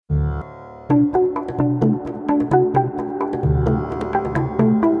Welcome,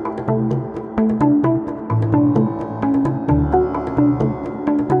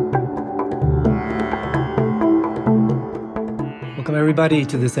 everybody,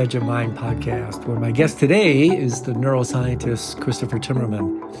 to this Edge of Mind podcast, where my guest today is the neuroscientist Christopher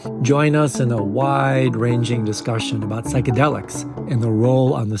Timmermann. Join us in a wide-ranging discussion about psychedelics and the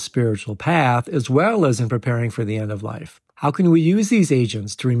role on the spiritual path, as well as in preparing for the end of life. How can we use these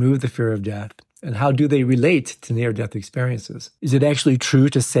agents to remove the fear of death? And how do they relate to near-death experiences? Is it actually true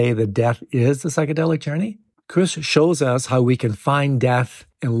to say that death is the psychedelic journey? Chris shows us how we can find death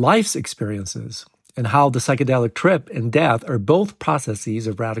in life's experiences, and how the psychedelic trip and death are both processes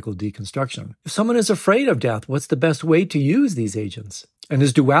of radical deconstruction. If someone is afraid of death, what's the best way to use these agents? And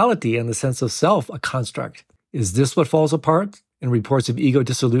is duality and the sense of self a construct? Is this what falls apart in reports of ego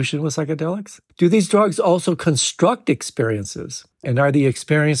dissolution with psychedelics? Do these drugs also construct experiences? And are the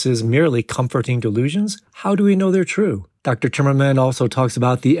experiences merely comforting delusions? How do we know they're true? Dr. Timmermann also talks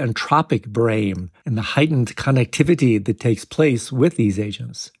about the entropic brain and the heightened connectivity that takes place with these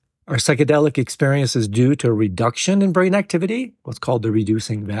agents. Are psychedelic experiences due to a reduction in brain activity, what's called the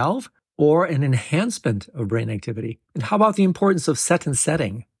reducing valve, or an enhancement of brain activity? And how about the importance of set and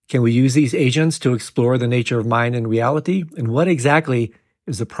setting? Can we use these agents to explore the nature of mind and reality? And what exactly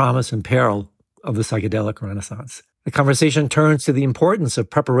is the promise and peril of the psychedelic renaissance? The conversation turns to the importance of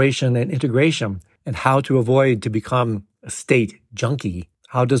preparation and integration and how to avoid to become a state junkie.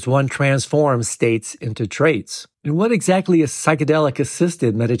 How does one transform states into traits? And what exactly is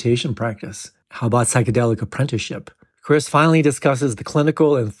psychedelic-assisted meditation practice? How about psychedelic apprenticeship? Chris finally discusses the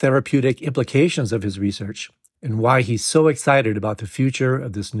clinical and therapeutic implications of his research and why he's so excited about the future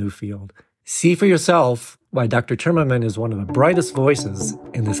of this new field. See for yourself why Dr. Timmermann is one of the brightest voices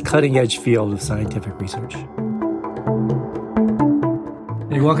in this cutting-edge field of scientific research.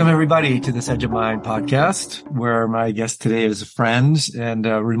 Hey, welcome everybody to this Edge of Mind podcast, where my guest today is a friend and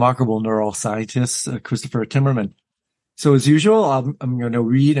a remarkable neuroscientist, Christopher Timmermann. So as usual, I'm going to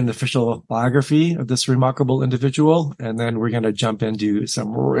read an official biography of this remarkable individual, and then we're going to jump into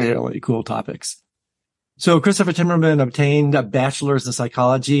some really cool topics. So Christopher Timmermann obtained a bachelor's in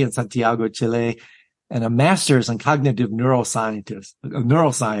psychology in Santiago, Chile, and a master's in cognitive neuroscience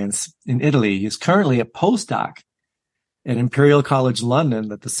in Italy. He's currently a postdoc at Imperial College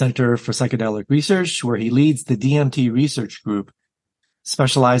London at the Center for Psychedelic Research, where he leads the DMT research group,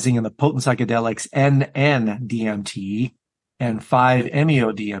 specializing in the potent psychedelics NN-DMT and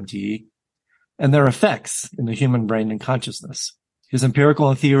 5-MeO-DMT and their effects in the human brain and consciousness. His empirical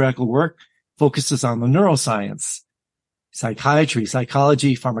and theoretical work focuses on the neuroscience, psychiatry,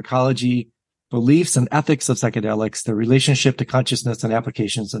 psychology, pharmacology, beliefs and ethics of psychedelics, their relationship to consciousness, and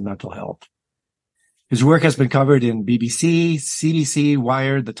applications in mental health. His work has been covered in BBC, CBC,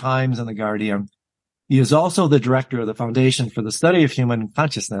 Wired, The Times, and The Guardian. He is also the director of the Foundation for the Study of Human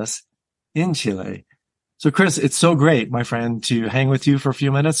Consciousness in Chile. So, Chris, it's so great, my friend, to hang with you for a few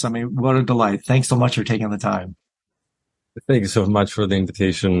minutes. I mean, what a delight. Thanks so much for taking the time. Thank you so much for the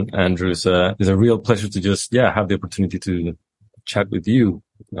invitation, Andrew. It's a real pleasure to just, have the opportunity to chat with you.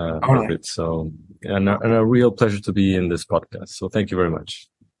 So, and a real pleasure to be in this podcast. So thank you very much.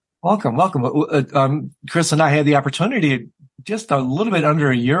 Welcome. Chris and I had the opportunity just a little bit under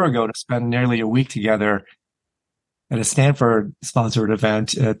a year ago to spend nearly a week together at a Stanford-sponsored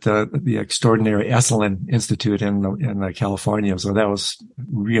event at the extraordinary Esalen Institute in California. So that was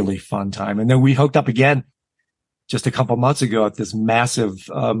really fun time. And then we hooked up again just a couple months ago at this massive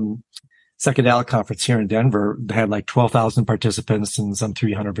psychedelic conference here in Denver. They had like 12,000 participants and some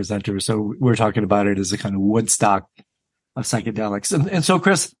 300 presenters. So we're talking about it as a kind of Woodstock of psychedelics. And so,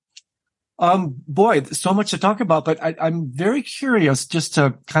 Chris, boy, so much to talk about, but I'm very curious just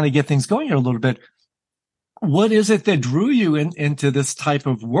to kind of get things going here a little bit. What is it that drew you into this type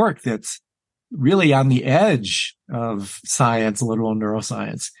of work that's really on the edge of science, literal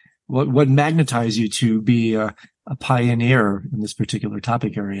neuroscience? What magnetized you to be a pioneer in this particular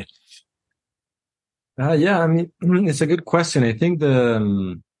topic area? I mean, it's a good question. I think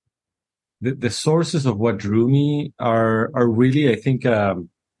the sources of what drew me are really, I think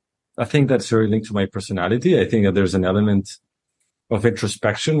that's very linked to my personality. I think that there's an element of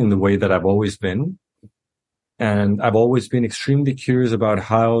introspection in the way that I've always been. And I've always been extremely curious about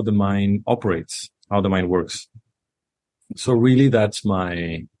how the mind operates, how the mind works. So really that's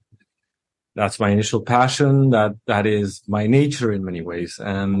my initial passion. That is my nature in many ways.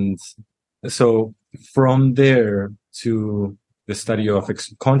 And so from there to the study of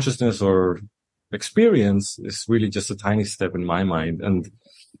consciousness or experience is really just a tiny step in my mind. And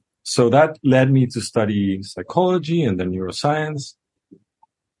so that led me to study psychology and then neuroscience.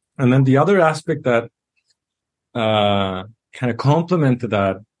 And then the other aspect that kind of complemented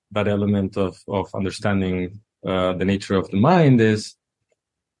that element of understanding the nature of the mind is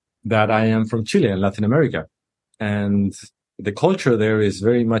that I am from Chile in Latin America. And the culture there is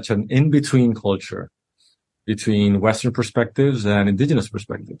very much an in-between culture between Western perspectives and indigenous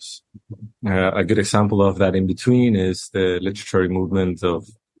perspectives. A good example of that in-between is the literary movement of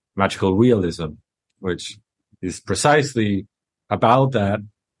magical realism, which is precisely about that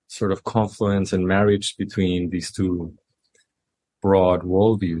sort of confluence and marriage between these two broad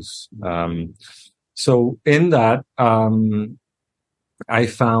worldviews. So in that, I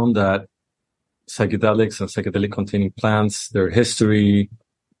found that psychedelics and psychedelic-containing plants, their history,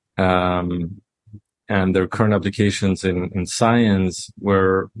 and their current applications in science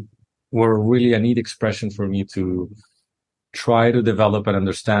were really a neat expression for me to try to develop an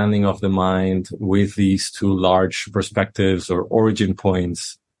understanding of the mind with these two large perspectives or origin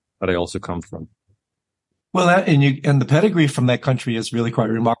points that I also come from. Well, and the pedigree from that country is really quite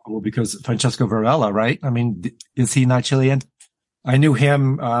remarkable because Francesco Varela, right? I mean, is he not Chilean? I knew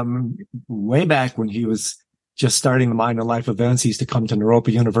him way back when he was just starting the Mind and Life events. He used to come to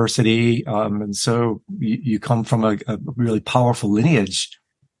Europa University, and so you come from a really powerful lineage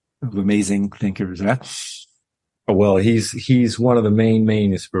of amazing thinkers. Right? Well, he's one of the main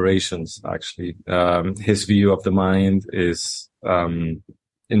inspirations, actually. His view of the mind is, in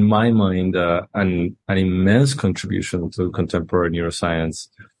my mind, an immense contribution to contemporary neuroscience,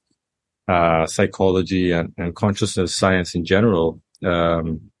 psychology, and consciousness science in general.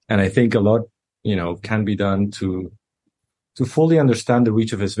 And I think a lot, can be done to fully understand the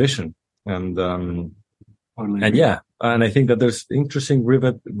reach of his vision. And I think that there's interesting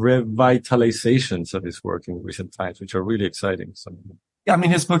revitalizations of his work in recent times, which are really exciting. So, yeah, I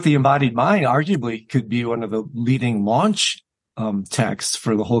mean, his book, The Embodied Mind, arguably could be one of the leading launch texts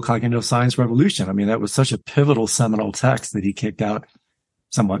for the whole cognitive science revolution. I mean, that was such a pivotal, seminal text that he kicked out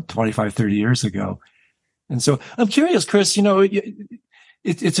somewhat 25, 30 years ago. And so I'm curious, Chris,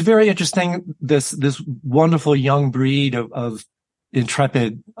 it's a very interesting, this wonderful young breed of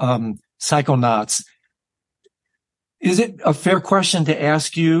intrepid psychonauts. Is it a fair question to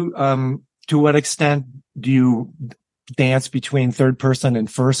ask you, to what extent do you dance between third person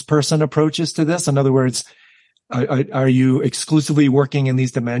and first person approaches to this? In other words, are you exclusively working in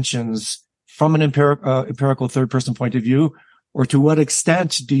these dimensions from an empirical third person point of view? Or to what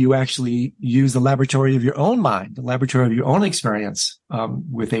extent do you actually use the laboratory of your own mind, the laboratory of your own experience,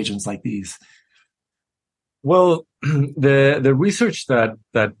 with agents like these? Well, the research that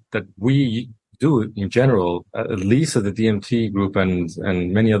we do in general, at least at the DMT group and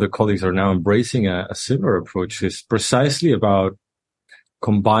many other colleagues are now embracing a similar approach, is precisely about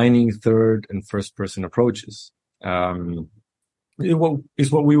combining third and first person approaches.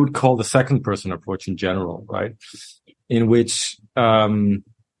 Is what we would call the second person approach in general, right? In which the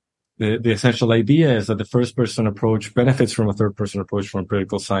essential idea is that the first person approach benefits from a third person approach from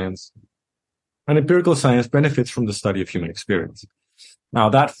empirical science. And empirical science benefits from the study of human experience. Now,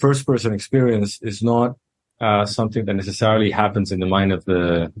 that first person experience is not something that necessarily happens in the mind of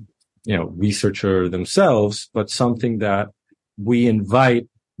the researcher themselves, but something that we invite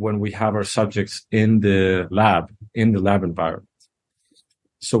when we have our subjects in the lab environment.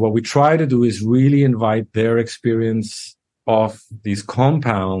 So what we try to do is really invite their experience of these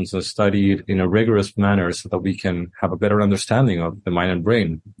compounds and study it in a rigorous manner so that we can have a better understanding of the mind and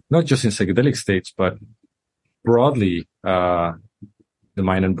brain, not just in psychedelic states, but broadly, the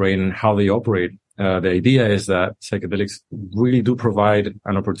mind and brain and how they operate. The idea is that psychedelics really do provide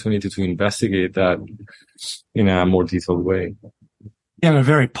an opportunity to investigate that in a more detailed way. Yeah, in a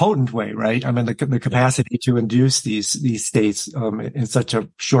very potent way, right? I mean, the capacity to induce these states in such a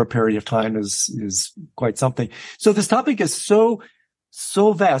short period of time is quite something. So this topic is so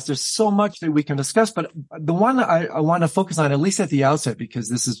vast. There's so much that we can discuss, but the one I want to focus on, at least at the outset, because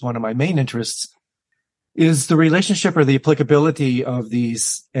this is one of my main interests, is the relationship or the applicability of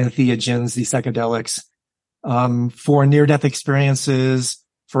these entheogens, these psychedelics, for near-death experiences,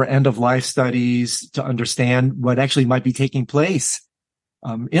 for end-of-life studies, to understand what actually might be taking place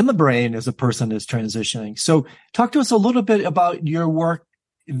in the brain as a person is transitioning. So talk to us a little bit about your work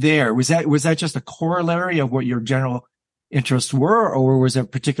there. Was that just a corollary of what your general interests were, or was there a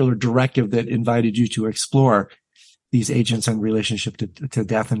particular directive that invited you to explore these agents in relationship to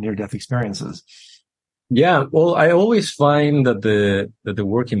death and near-death experiences? Yeah, well, I always find that the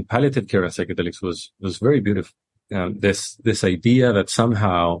work in palliative care and psychedelics was very beautiful. This idea that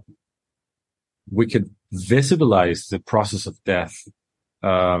somehow we could visibilize the process of death.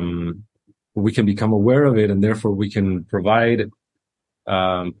 We can become aware of it, and therefore we can provide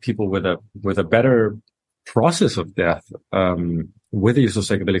people with a better process of death with the use of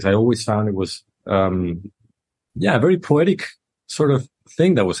psychedelics. I always found it was a very poetic sort of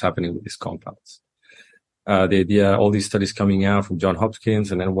thing that was happening with these compounds. The idea, all these studies coming out from Johns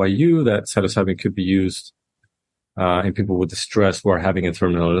Hopkins and NYU, that psilocybin could be used in people with distress who are having a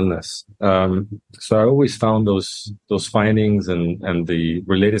terminal illness. So I always found those findings and the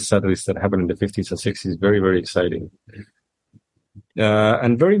related studies that happened in the 50s and 60s very, very exciting.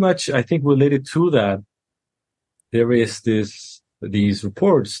 And very much, I think, related to that, there is these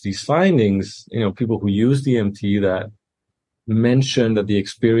reports, these findings, people who use DMT that mention that the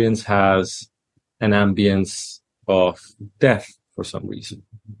experience has an ambience of death for some reason.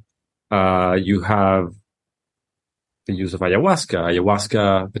 You have the use of ayahuasca.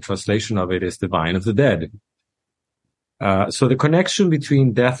 Ayahuasca, the translation of it is the vine of the dead. So the connection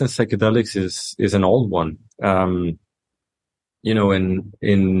between death and psychedelics is an old one.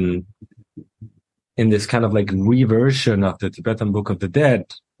 In this kind of like reversion of the Tibetan Book of the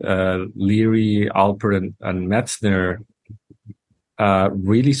Dead, Leary, Alpert, and Metzner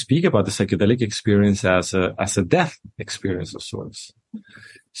really speak about the psychedelic experience as a death experience of sorts.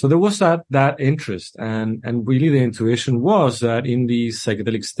 So there was that interest, and really the intuition was that in these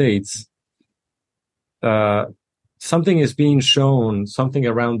psychedelic states, something is being shown, something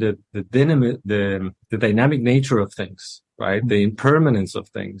around the dynamic nature of things, right? The impermanence of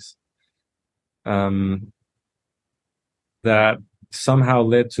things, that somehow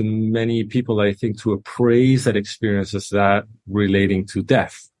led to many people, I think, to appraise that experience as that relating to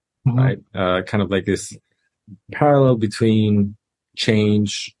death, right? Kind of like this parallel between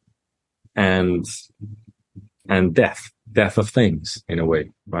change and death of things in a way,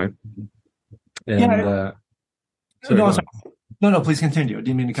 right? And No, please continue. I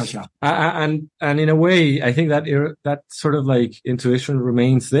didn't mean to cut you off. And in a way, I think that sort of like intuition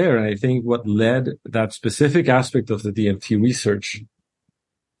remains there. And I think what led that specific aspect of the DMT research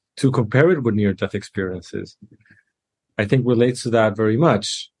to compare it with near-death experiences, I think relates to that very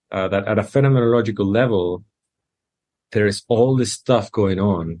much, that at a phenomenological level, there is all this stuff going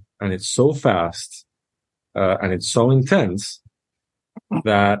on, and it's so fast, and it's so intense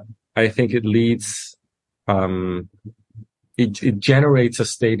that I think it leads, it generates a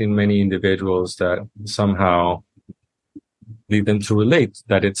state in many individuals that somehow lead them to relate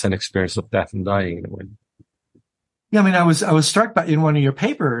that it's an experience of death and dying in a way. Yeah, I mean, I was struck by in one of your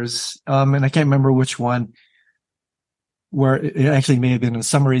papers, and I can't remember which one, where it actually may have been a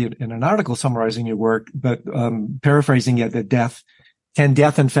summary in an article summarizing your work, but paraphrasing it, that can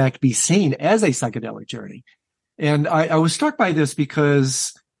death in fact be seen as a psychedelic journey? And I was struck by this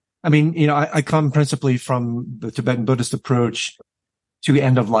because, I mean, I come principally from the Tibetan Buddhist approach to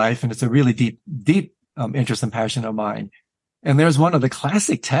end of life, and it's a really deep interest and passion of mine. And there's one of the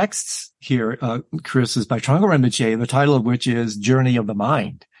classic texts here, Chris, is by Trungpa Rinpoche, the title of which is Journey of the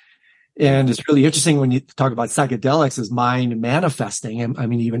Mind. And it's really interesting when you talk about psychedelics as mind manifesting. And I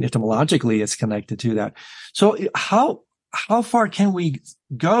mean, even etymologically, it's connected to that. So how far can we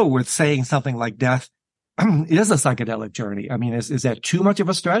go with saying something like death is a psychedelic journey? I mean, is that too much of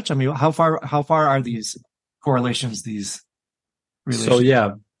a stretch? I mean, how far are these correlations, these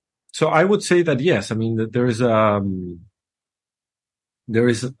relations? So I would say that yes. I mean, that there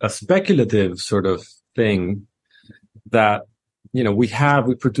is a speculative sort of thing that, we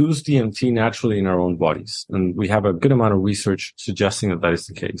produce DMT naturally in our own bodies, and we have a good amount of research suggesting that is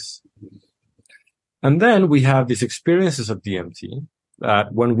the case. And then we have these experiences of DMT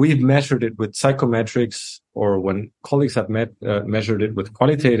that when we've measured it with psychometrics, or when colleagues have measured it with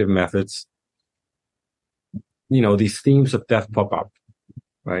qualitative methods, these themes of death pop up,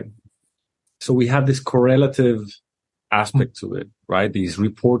 right? So we have this correlative aspect to it, right? These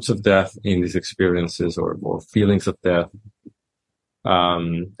reports of death in these experiences or feelings of death.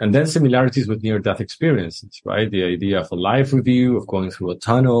 And then similarities with near-death experiences, right? The idea of a life review, of going through a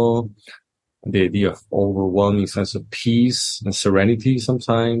tunnel, the idea of overwhelming sense of peace and serenity,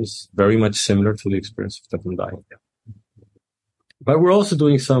 sometimes very much similar to the experience of death and dying. But we're also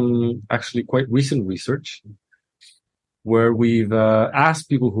doing some actually quite recent research where we've asked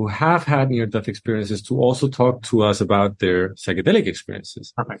people who have had near-death experiences to also talk to us about their psychedelic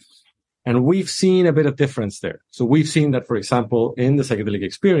experiences. Perfect. And we've seen a bit of difference there. So we've seen that, for example, in the psychedelic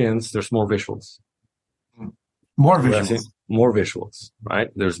experience, there's more visuals. More visuals,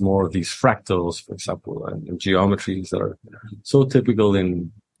 right? There's more of these fractals, for example, and geometries that are so typical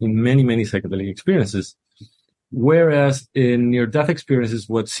in many, many psychedelic experiences. Whereas in near-death experiences,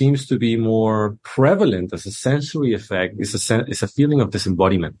 what seems to be more prevalent as a sensory effect is a feeling of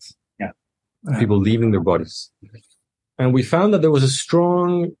disembodiment. Yeah. People leaving their bodies. And we found that there was a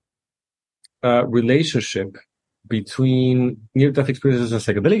strong relationship between near-death experiences and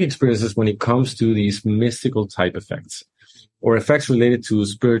psychedelic experiences when it comes to these mystical type effects or effects related to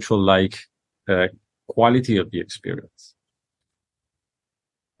spiritual-like quality of the experience.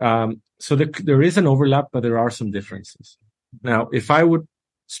 So there is an overlap, but there are some differences. Now, if I would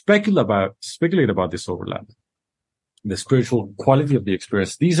speculate about this overlap, the spiritual quality of the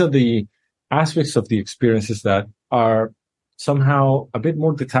experience, these are the aspects of the experiences that are somehow a bit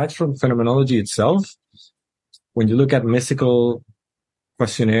more detached from phenomenology itself. When you look at mystical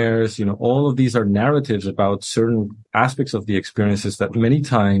questionnaires, all of these are narratives about certain aspects of the experiences that many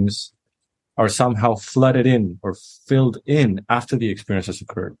times are somehow flooded in or filled in after the experience has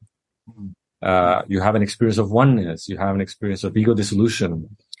occurred. You have an experience of oneness, you have an experience of ego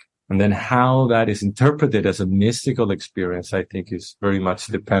dissolution, and then how that is interpreted as a mystical experience, I think, is very much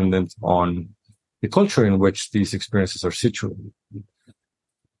dependent on the culture in which these experiences are situated.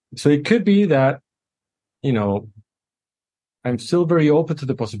 So it could be that, I'm still very open to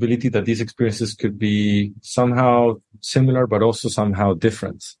the possibility that these experiences could be somehow similar, but also somehow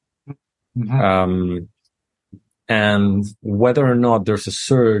different. Mm-hmm. And whether or not there's a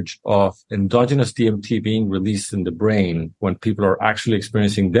surge of endogenous DMT being released in the brain when people are actually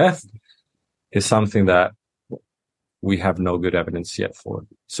experiencing death is something that we have no good evidence yet for.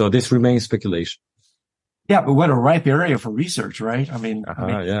 So this remains speculation. Yeah, but what a ripe area for research, right?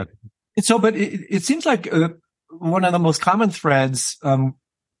 Yeah. But it seems like one of the most common threads, at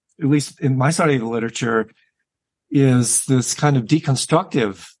least in my study of the literature, is this kind of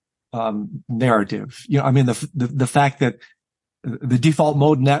deconstructive narrative. The fact that the default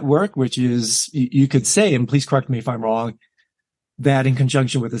mode network, which is, you could say, and please correct me if I'm wrong, that in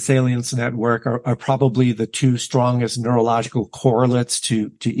conjunction with the salience network are probably the two strongest neurological correlates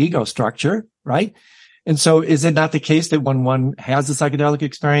to ego structure, right? And so is it not the case that when one has a psychedelic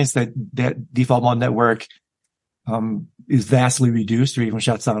experience that default mode network is vastly reduced or even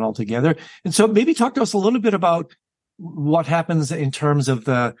shuts down altogether? And so maybe talk to us a little bit about what happens in terms of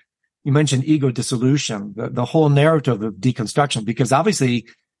you mentioned ego dissolution, the whole narrative of deconstruction, because obviously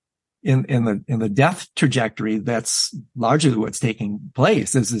in the death trajectory, that's largely what's taking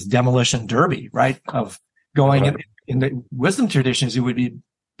place, is this demolition derby, right? Of going in the wisdom traditions, it would be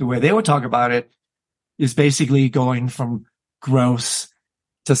the way they would talk about it is basically going from gross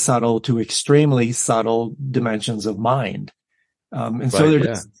to subtle to extremely subtle dimensions of mind.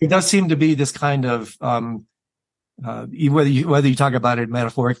 There does seem to be this kind of, whether you talk about it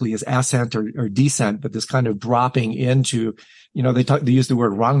metaphorically as ascent or descent, but this kind of dropping into, they use the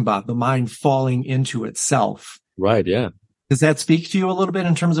word rangba, the mind falling into itself. Right. Yeah. Does that speak to you a little bit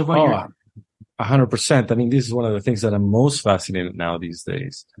in terms of what you're? 100%. I mean, this is one of the things that I'm most fascinated now these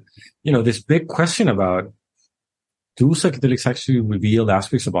days. This big question about, do psychedelics actually reveal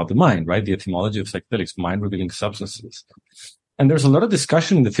aspects about the mind, right? The etymology of psychedelics, mind revealing substances. And there's a lot of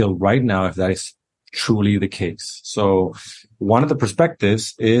discussion in the field right now if that is truly the case. So one of the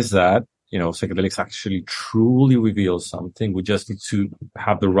perspectives is that, psychedelics actually truly reveal something. We just need to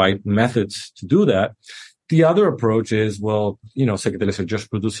have the right methods to do that. The other approach is, psychedelics are just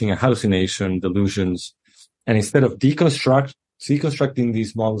producing a hallucination, delusions. And instead of deconstructing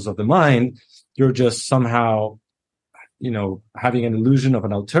these models of the mind, you're just somehow, having an illusion of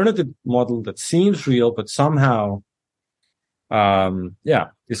an alternative model that seems real, but somehow,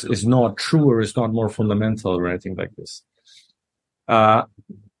 is not true or is not more fundamental or anything like this.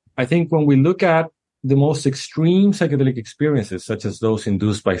 I think when we look at the most extreme psychedelic experiences, such as those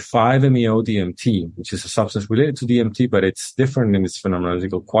induced by 5-MeO-DMT, which is a substance related to DMT, but it's different in its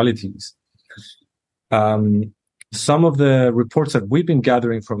phenomenological qualities. Some of the reports that we've been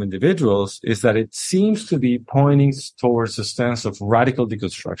gathering from individuals is that it seems to be pointing towards a stance of radical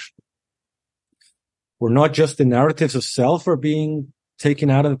deconstruction, where not just the narratives of self are being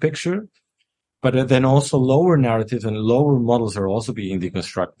taken out of the picture, but then also lower narratives and lower models are also being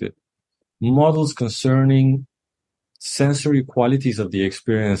deconstructed. Models concerning sensory qualities of the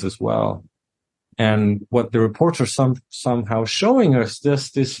experience as well. And what the reports are somehow showing us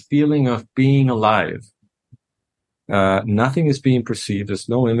just this feeling of being alive. Nothing is being perceived. There's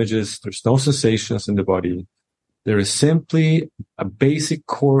no images. There's no sensations in the body. There is simply a basic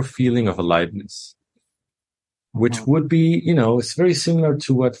core feeling of aliveness, which would be, it's very similar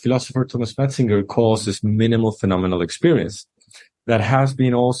to what philosopher Thomas Metzinger calls this minimal phenomenal experience that has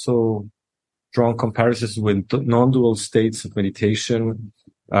been also drawn comparisons with non-dual states of meditation,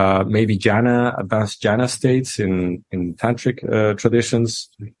 maybe jhana, advanced jhana states in tantric traditions.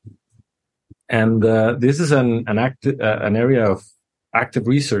 And this is an area of active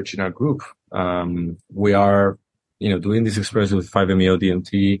research in our group. We are, doing these experiments with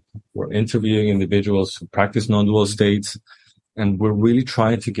 5-MeO-DMT. We're interviewing individuals who practice non-dual states, and we're really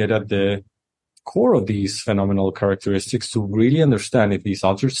trying to get at the core of these phenomenal characteristics to really understand if these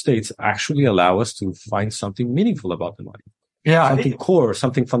altered states actually allow us to find something meaningful about the mind. Yeah. Something core,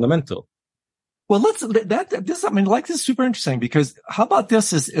 something fundamental. Well, this is super interesting, because how about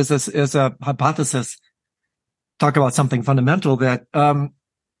this as a hypothesis? Talk about something fundamental that,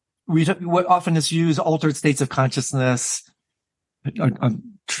 what often is used, altered states of consciousness,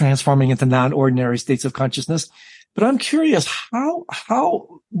 transforming into non-ordinary states of consciousness. But I'm curious,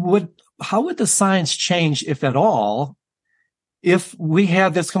 how would the science change, if at all, if we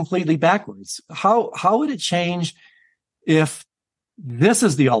had this completely backwards? How would it change if this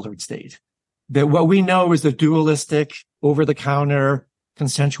is the altered state? That what we know is the dualistic, over-the-counter,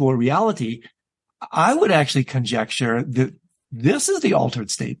 consensual reality. I would actually conjecture that this is the altered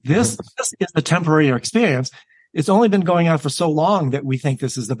state. This is the temporary experience. It's only been going on for so long that we think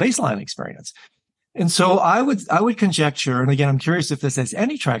this is the baseline experience. And so I would conjecture, and again, I'm curious if this has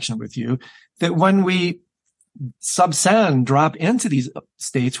any traction with you, that when we subscend, drop into these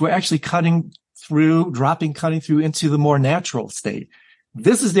states, we're actually cutting through into the more natural state.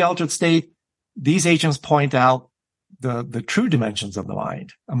 This is the altered state. These agents point out the true dimensions of the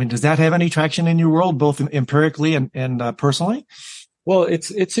mind. I mean, does that have any traction in your world, both empirically and personally? Well,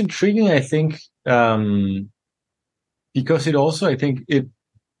 it's intriguing, I think, because it also, I think it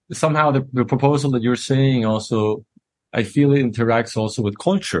somehow the proposal that you're saying also, I feel it interacts also with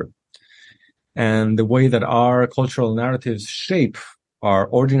culture and the way that our cultural narratives shape our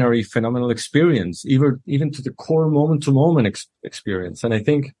ordinary phenomenal experience, even to the core moment-to-moment experience. And I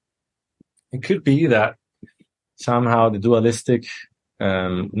think it could be that somehow the dualistic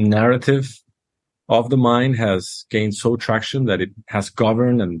narrative of the mind has gained so traction that it has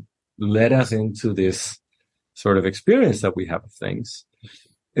governed and led us into this sort of experience that we have of things.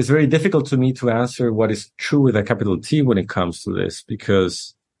 It's very difficult to me to answer what is true with a capital T when it comes to this,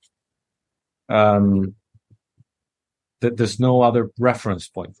 because there's no other reference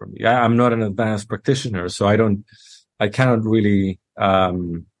point for me. I'm not an advanced practitioner, so I cannot really,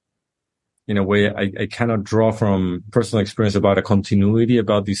 in a way, I cannot draw from personal experience about a continuity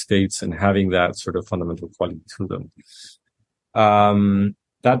about these states and having that sort of fundamental quality to them.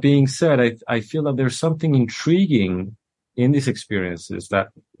 That being said, I feel that there's something intriguing in these experiences, that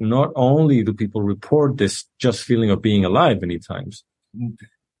not only do people report this just feeling of being alive many times,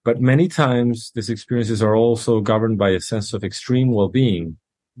 but many times these experiences are also governed by a sense of extreme well-being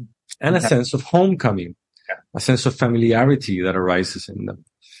and a sense of homecoming, a sense of familiarity that arises in them.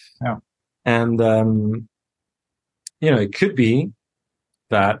 Yeah. And, it could be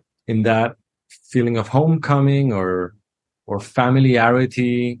that in that feeling of homecoming or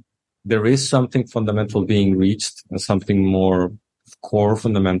familiarity, there is something fundamental being reached and something more core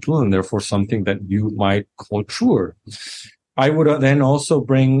fundamental, and therefore something that you might call truer. I would then also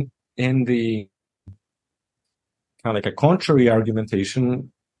bring in the kind of like a contrary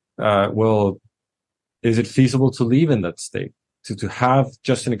argumentation. Well, is it feasible to live in that state? To have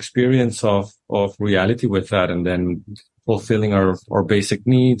just an experience of reality with that, and then fulfilling our basic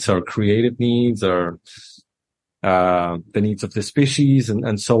needs, our creative needs, our the needs of the species,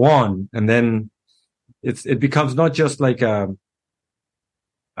 and so on. And then it becomes not just like an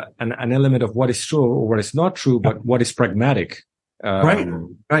element of what is true or what is not true, but what is pragmatic. Right.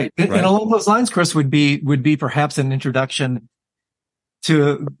 And along those lines, Chris, would be perhaps an introduction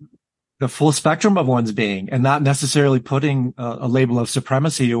to the full spectrum of one's being, and not necessarily putting a label of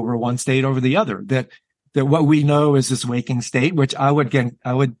supremacy over one state over the other. That what we know is this waking state, which I would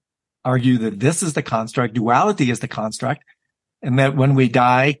argue that this is the construct, duality is the construct, and that when we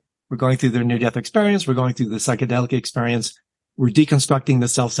die, we're going through the near-death experience, we're going through the psychedelic experience, we're deconstructing the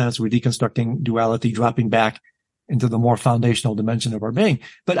self-sense, we're deconstructing duality, dropping back into the more foundational dimension of our being.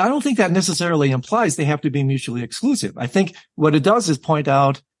 But I don't think that necessarily implies they have to be mutually exclusive. I think what it does is point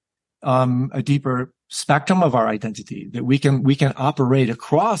out a deeper spectrum of our identity, that we can operate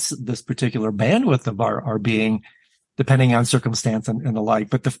across this particular bandwidth of our being, depending on circumstance and the like.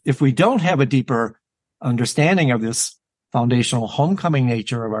 But if we don't have a deeper understanding of this foundational homecoming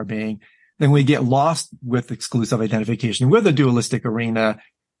nature of our being, then we get lost with exclusive identification with the dualistic arena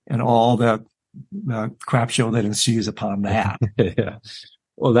and all the crap show that ensues upon that. Yeah.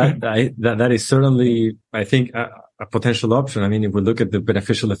 Well, that is certainly, I think, a potential option. I mean, if we look at the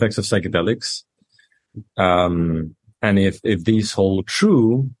beneficial effects of psychedelics, and if these hold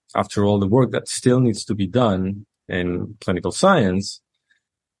true after all the work that still needs to be done in clinical science,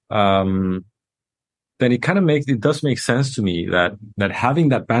 then it does make sense to me that having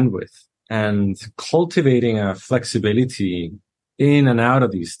that bandwidth and cultivating a flexibility in and out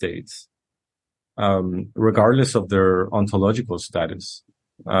of these states, regardless of their ontological status,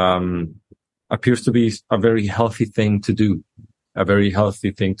 appears to be a very healthy thing to do, a very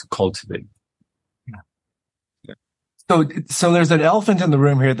healthy thing to cultivate. Yeah. So there's an elephant in the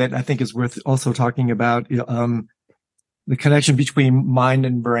room here that I think is worth also talking about, the connection between mind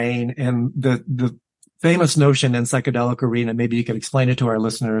and brain, and the famous notion in psychedelic arena, maybe you could explain it to our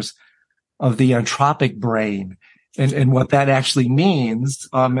listeners, of the entropic brain and what that actually means.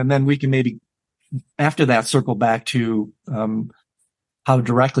 And then we can maybe after that circle back to, how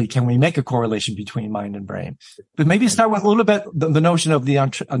directly can we make a correlation between mind and brain? But maybe start with a little bit the notion of the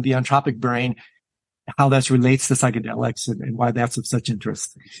entropic brain, how that relates to psychedelics, and why that's of such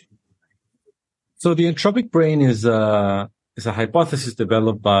interest. So the entropic brain is a hypothesis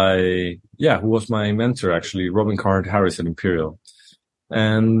developed by, who was my mentor actually, Robin Carhart-Harris at Imperial.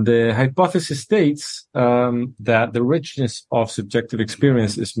 And the hypothesis states that the richness of subjective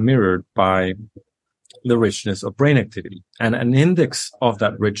experience is mirrored by the richness of brain activity. And an index of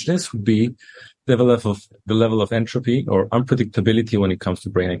that richness would be the level of entropy or unpredictability when it comes to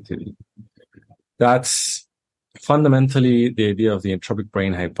brain activity. That's fundamentally the idea of the entropic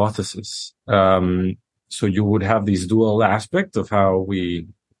brain hypothesis. So you would have this dual aspect of how we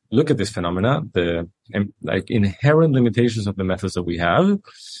look at this phenomena, the inherent limitations of the methods that we have.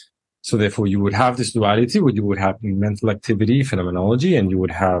 So therefore you would have this duality where you would have mental activity, phenomenology, and you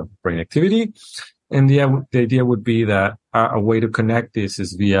would have brain activity. And the idea would be that a way to connect this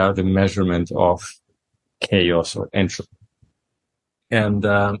is via the measurement of chaos or entropy. And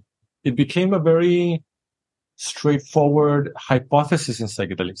it became a very straightforward hypothesis in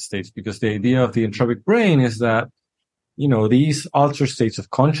psychedelic states, because the idea of the entropic brain is that, these altered states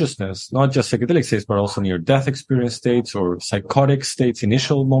of consciousness, not just psychedelic states, but also near-death experience states or psychotic states,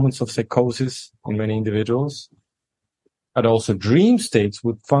 initial moments of psychosis in many individuals, and also dream states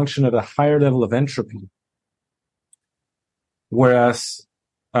would function at a higher level of entropy. Whereas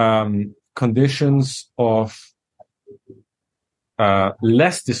conditions of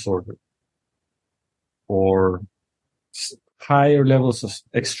less disorder or higher levels of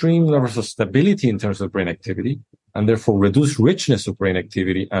extreme levels of stability in terms of brain activity, and therefore reduced richness of brain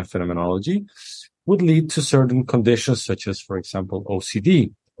activity and phenomenology, would lead to certain conditions such as, for example,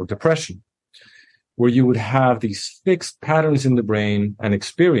 OCD or depression, where you would have these fixed patterns in the brain and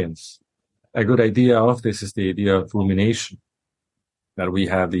experience. A good idea of this is the idea of rumination, that we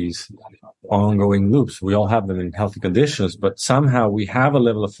have these ongoing loops. We all have them in healthy conditions, but somehow we have a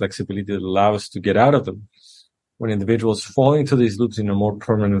level of flexibility that allows us to get out of them. When individuals fall into these loops in a more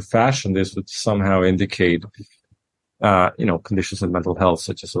permanent fashion, this would somehow indicate, conditions of mental health,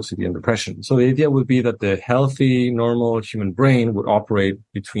 such as OCD and depression. So the idea would be that the healthy, normal human brain would operate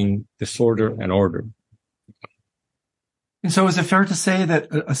between disorder and order. And so is it fair to say that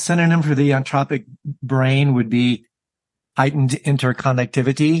a synonym for the entropic brain would be heightened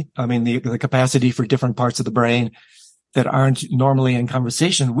interconnectivity? I mean, the capacity for different parts of the brain that aren't normally in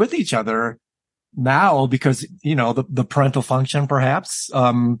conversation with each other now, because, the parental function perhaps,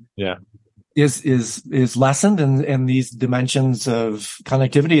 is lessened, and these dimensions of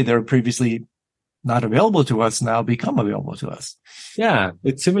connectivity that are previously not available to us now become available to us. Yeah.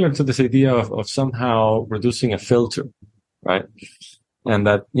 It's similar to this idea of somehow reducing a filter, right? And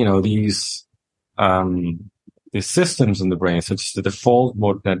that, these systems in the brain, such as the default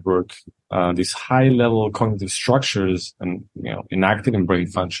mode network, these high level cognitive structures and, enacted in brain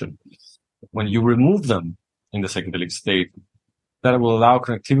function, when you remove them in the psychedelic state, that will allow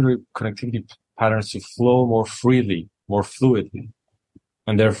connectivity patterns to flow more freely, more fluidly.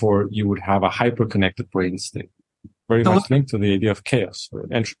 And therefore you would have a hyper-connected brain state. Very much linked to the idea of chaos or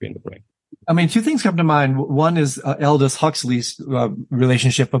entropy in the brain. I mean, two things come to mind. One is Aldous Huxley's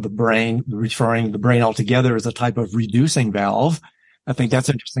relationship of the brain, referring the brain altogether as a type of reducing valve. I think that's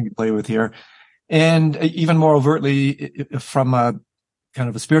interesting to play with here. And even more overtly, from a kind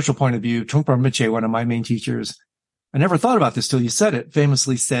of a spiritual point of view, Trungpa Rinpoche, one of my main teachers, I never thought about this till you said it,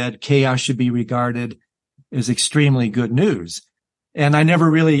 famously said chaos should be regarded as extremely good news. And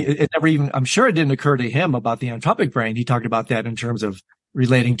I'm sure it didn't occur to him about the entropic brain. He talked about that in terms of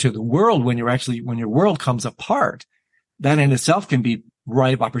relating to the world when your world comes apart. That in itself can be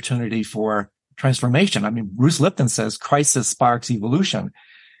ripe opportunity for transformation. I mean, Bruce Lipton says crisis sparks evolution.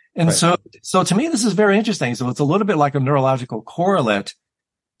 And right. So to me, this is very interesting. So it's a little bit like a neurological correlate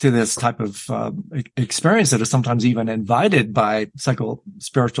to this type of experience that is sometimes even invited by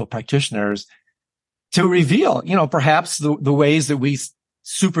spiritual practitioners to reveal, perhaps the ways that we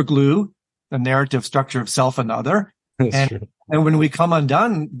superglue the narrative structure of self and other, and And when we come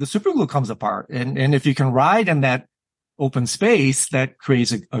undone, the superglue comes apart. And if you can ride in that open space, that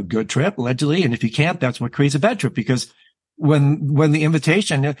creates a good trip, allegedly. And if you can't, that's what creates a bad trip. Because when the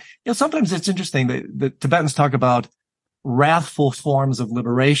invitation, sometimes it's interesting that the Tibetans talk about wrathful forms of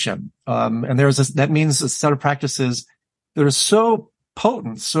liberation. And that means a set of practices that are so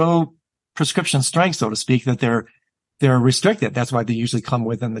potent, so prescription strength, so to speak, that they're restricted. That's why they usually come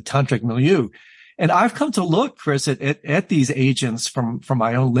within the tantric milieu. And I've come to look, Chris, at these agents from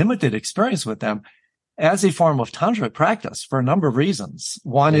my own limited experience with them as a form of tantric practice for a number of reasons.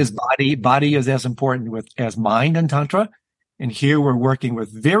 One is body. Body is as important as mind in tantra. And here we're working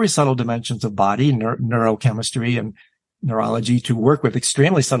with very subtle dimensions of body, neurochemistry and neurology, to work with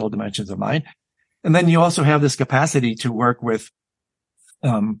extremely subtle dimensions of mind. And then you also have this capacity to work with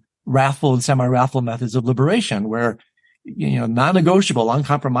wrathful and semi-wrathful methods of liberation, where, non-negotiable,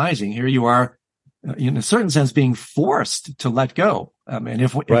 uncompromising. Here you are, in a certain sense, being forced to let go. And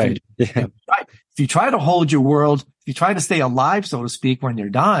if you try to hold your world, if you try to stay alive, so to speak, when you're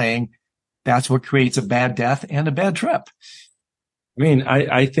dying, that's what creates a bad death and a bad trip. I mean,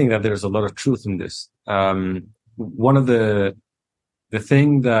 I think that there's a lot of truth in this. One of the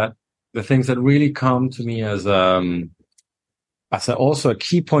things that really come to me as also a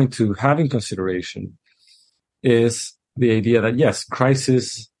key point to have in consideration is the idea that, yes,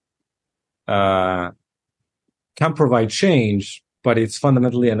 crisis can provide change, but it's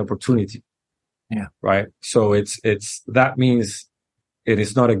fundamentally an opportunity. Yeah. Right. So that means it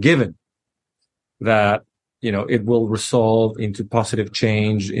is not a given that, it will resolve into positive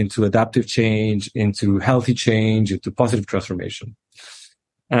change, into adaptive change, into healthy change, into positive transformation.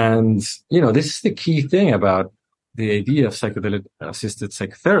 And, this is the key thing about the idea of psychedelic-assisted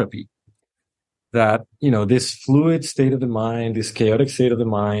psychotherapy, that, this fluid state of the mind, this chaotic state of the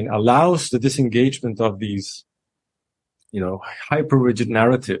mind allows the disengagement of these, hyper-rigid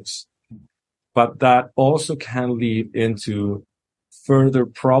narratives, but that also can lead into further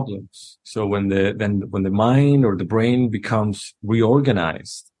problems. So when the mind or the brain becomes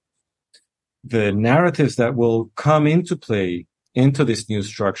reorganized, the narratives that will come into play into this new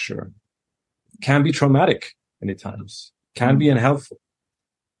structure can be traumatic many times, can be unhelpful.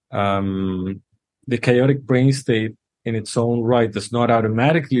 The chaotic brain state in its own right does not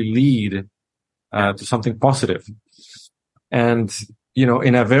automatically lead to something positive. And,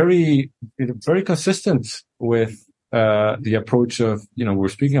 in a very consistent with the approach of, we were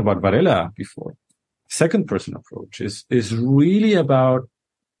speaking about Varela before, second person approach is really about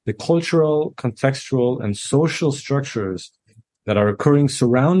the cultural, contextual, and social structures that are occurring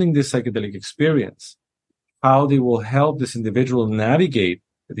surrounding this psychedelic experience, how they will help this individual navigate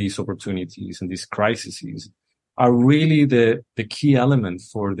these opportunities and these crises are really the key element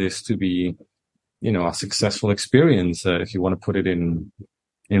for this to be, a successful experience, if you want to put it in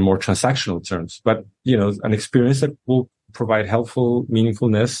more transactional terms, but, an experience that will provide helpful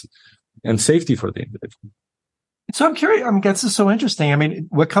meaningfulness and safety for the individual. So I'm curious, this is so interesting. I mean,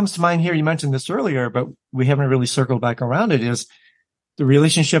 what comes to mind here, you mentioned this earlier, but we haven't really circled back around it, is the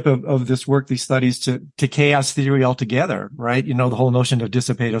relationship of this work, these studies to chaos theory altogether, right? The whole notion of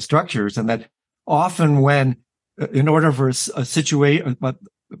dissipative structures, and that often when, in order for a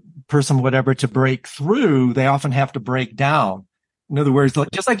person, whatever, to break through, they often have to break down. In other words,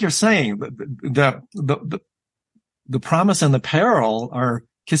 just like you're saying, the promise and the peril are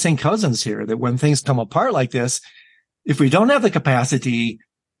kissing cousins here, that when things come apart like this, if we don't have the capacity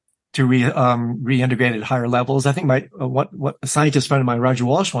to reintegrate at higher levels, I think what a scientist friend of mine, Roger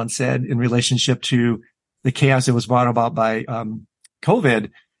Walsh, once said in relationship to the chaos that was brought about by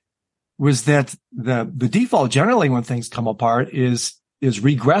COVID was that the default generally when things come apart is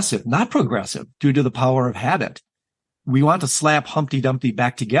regressive, not progressive, due to the power of habit. We want to slap Humpty Dumpty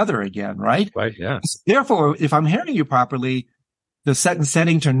back together again, right? Right, yeah. Therefore, if I'm hearing you properly, the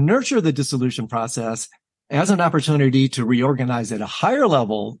setting to nurture the dissolution process as an opportunity to reorganize at a higher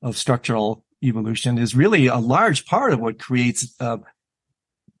level of structural evolution is really a large part of what creates,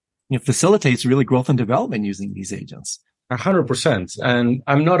 facilitates really growth and development using these agents. 100%. And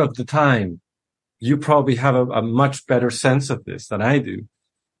I'm not of the time. You probably have a much better sense of this than I do.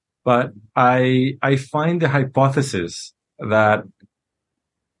 But I find the hypothesis that,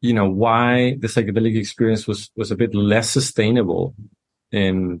 why the psychedelic experience was a bit less sustainable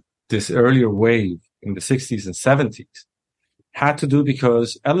in this earlier wave in the 60s and 70s had to do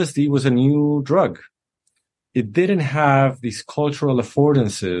because LSD was a new drug. It didn't have these cultural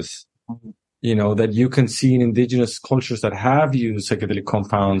affordances, that you can see in indigenous cultures that have used psychedelic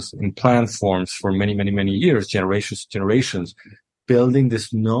compounds in plant forms for many, many, many years, generations, building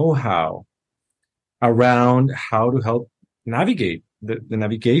this know-how around how to help navigate the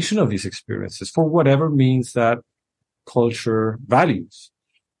navigation of these experiences for whatever means that culture values.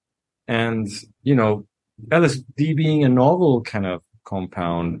 And, LSD being a novel kind of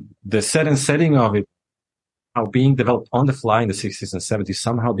compound, the setting of it, how being developed on the fly in the 60s and 70s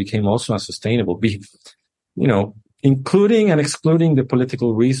somehow became also unsustainable, including and excluding the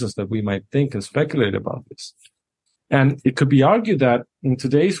political reasons that we might think and speculate about this. And it could be argued that in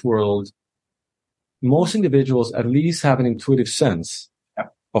today's world, most individuals at least have an intuitive sense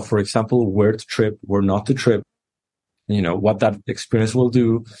of, for example, where to trip, where not to trip, what that experience will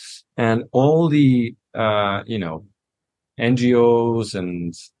do. And all the, NGOs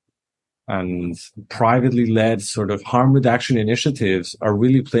and privately led sort of harm reduction initiatives are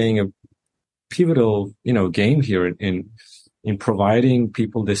really playing a pivotal, game here in providing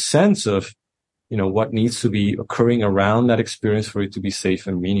people this sense of, what needs to be occurring around that experience for it to be safe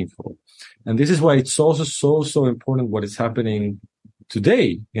and meaningful. And this is why it's also so important what is happening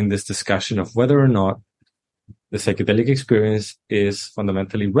today in this discussion of whether or not the psychedelic experience is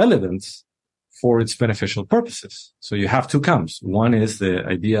fundamentally relevant for its beneficial purposes. So you have two camps. One is the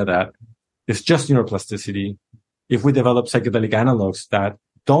idea that it's just neuroplasticity. If we develop psychedelic analogs that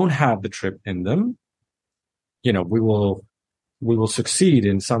don't have the trip in them, we will succeed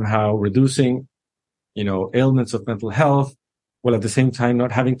in somehow reducing, ailments of mental health, while at the same time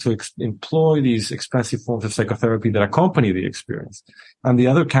not having to employ these expensive forms of psychotherapy that accompany the experience. And the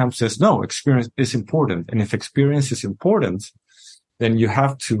other camp says, no, experience is important. And if experience is important, then you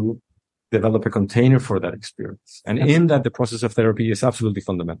have to develop a container for that experience. And in that, the process of therapy is absolutely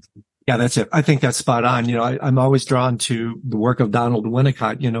fundamental. Yeah, that's it. I think that's spot on. I'm always drawn to the work of Donald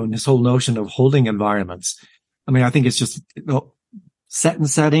Winnicott, and this whole notion of holding environments. I mean, I think it's just set and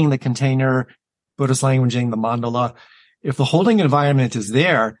setting, the container, Buddhist languaging, the mandala. If the holding environment is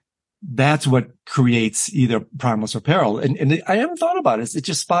there, that's what creates either promise or peril. And I haven't thought about it. It's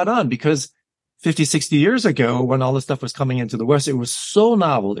just spot on because 50, 60 years ago, when all this stuff was coming into the West, it was so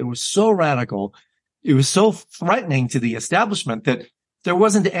novel. It was so radical. It was so threatening to the establishment that there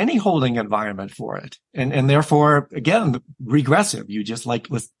wasn't any holding environment for it. And therefore, again, regressive. You just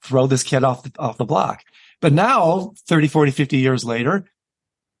let's throw this kid off the block. But now, 30, 40, 50 years later,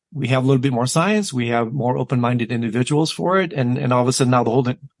 we have a little bit more science. We have more open-minded individuals for it. And all of a sudden now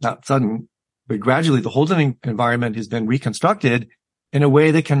but gradually the holding environment has been reconstructed in a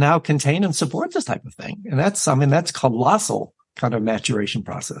way that can now contain and support this type of thing. And that's colossal kind of maturation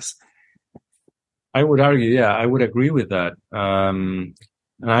process. I would argue, I would agree with that. And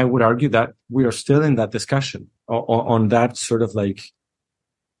I would argue that we are still in that discussion on that sort of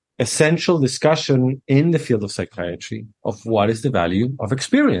essential discussion in the field of psychiatry of what is the value of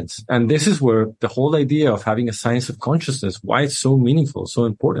experience. And this is where the whole idea of having a science of consciousness, why it's so meaningful, so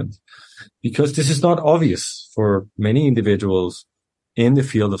important, because this is not obvious for many individuals in the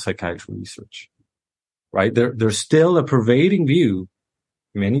field of psychiatry research, right? There's still a pervading view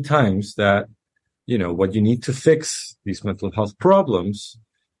many times that, what you need to fix these mental health problems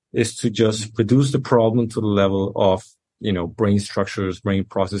is to just reduce the problem to the level of, brain structures, brain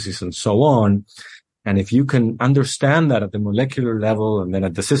processes, and so on. And if you can understand that at the molecular level and then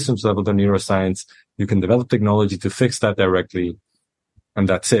at the systems level, the neuroscience, you can develop technology to fix that directly. And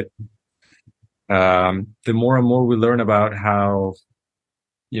that's it. The more and more we learn about how,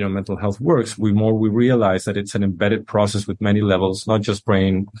 mental health works, we realize that it's an embedded process with many levels, not just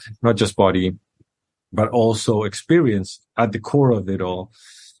brain, not just body, but also experience at the core of it all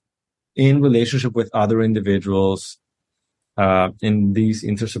in relationship with other individuals, in these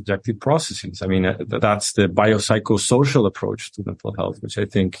intersubjective processes. I mean, that's the biopsychosocial approach to mental health, which I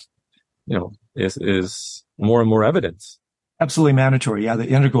think, is more and more evident. Absolutely mandatory. Yeah, the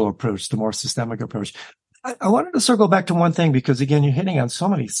integral approach, the more systemic approach. I wanted to circle back to one thing because, again, you're hitting on so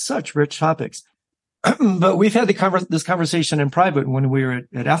many such rich topics. But we've had this conversation in private when we were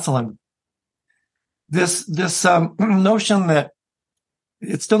at Esalen. This notion that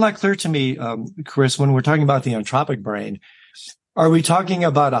it's still not clear to me, Chris, when we're talking about the entropic brain, are we talking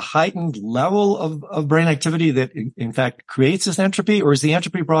about a heightened level of brain activity that in fact creates this entropy, or is the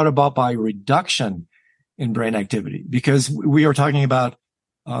entropy brought about by reduction in brain activity? Because we are talking about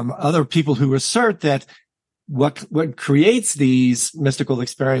other people who assert that what creates these mystical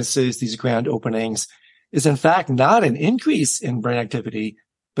experiences, these grand openings, is in fact not an increase in brain activity,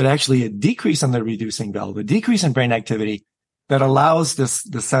 but actually a decrease in the reducing valve, a decrease in brain activity that allows the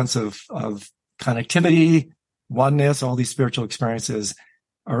sense of connectivity, oneness, all these spiritual experiences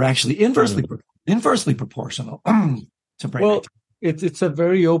are actually inversely proportional to brain activity. It's a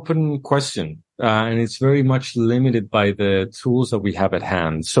very open question, and it's very much limited by the tools that we have at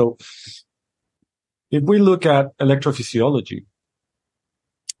hand. So If we look at electrophysiology,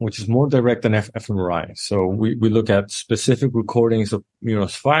 which is more direct than fMRI, so we look at specific recordings of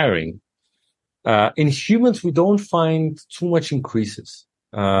neurons firing. In humans, we don't find too much increases.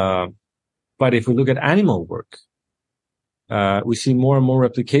 But if we look at animal work, we see more and more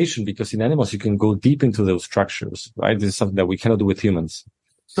replication, because in animals, you can go deep into those structures, right? This is something that we cannot do with humans.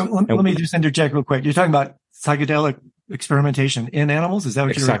 So let me just interject real quick. You're talking about psychedelic experimentation in animals? Is that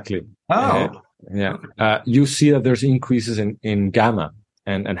what exactly. Oh. Yeah. You see that there's increases in gamma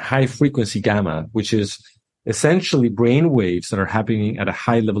and high frequency gamma, which is essentially brain waves that are happening at a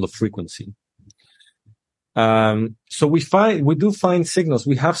high level of frequency. So we do find signals.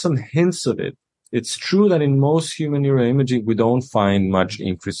 We have some hints of it. It's true that in most human neuroimaging, we don't find much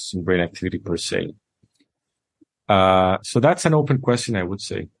increases in brain activity per se. So that's an open question, I would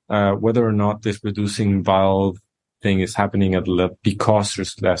say, whether or not this reducing valve thing is happening at because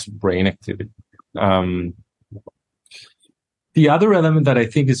there's less brain activity. The other element that I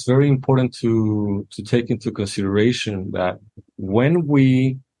think is very important to take into consideration, that when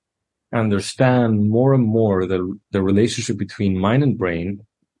we understand more and more the relationship between mind and brain,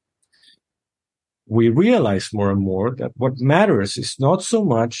 we realize more and more that what matters is not so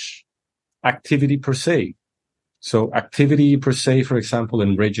much activity per se. So activity per se, for example,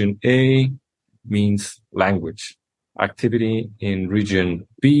 in region A means language. Activity in region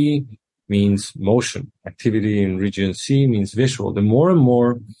B means motion. Activity in region C means visual. The more and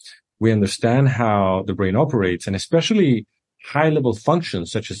more we understand how the brain operates, and especially high-level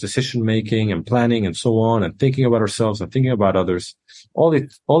functions such as decision-making and planning and so on, and thinking about ourselves and thinking about others, all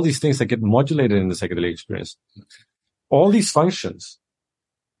these things that get modulated in the psychedelic experience, all these functions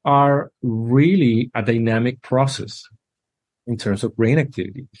are really a dynamic process in terms of brain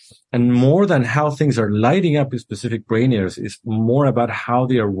activity. And more than how things are lighting up in specific brain areas, is more about how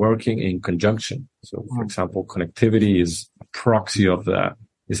they are working in conjunction. So, for example, connectivity is a proxy of that,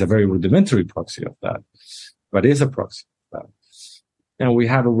 is a very rudimentary proxy of that, but is a proxy. And we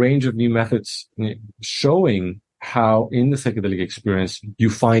have a range of new methods showing how in the psychedelic experience you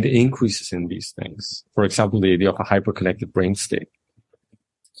find increases in these things. For example, the idea of a hyperconnected brain state.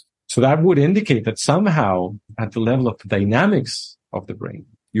 So that would indicate that somehow at the level of the dynamics of the brain,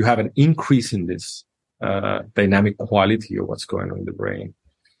 you have an increase in this dynamic quality of what's going on in the brain.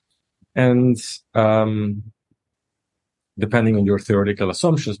 And depending on your theoretical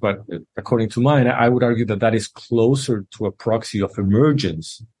assumptions, but according to mine, I would argue that that is closer to a proxy of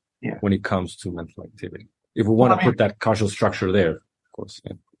emergence when it comes to mental activity. If we want to put that causal structure there, of course.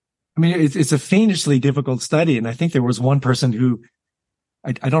 Yeah. I mean, it's a fiendishly difficult study. And I think there was one person who,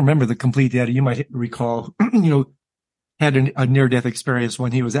 I don't remember the complete data, you might recall, had a near-death experience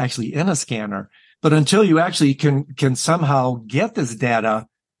when he was actually in a scanner. But until you actually can somehow get this data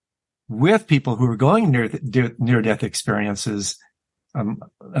with people who are going near-death experiences,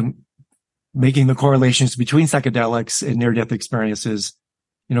 making the correlations between psychedelics and near-death experiences,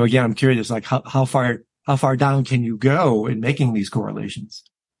 again, I'm curious, like how far down can you go in making these correlations?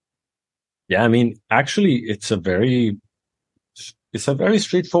 Yeah, I mean, actually, it's a very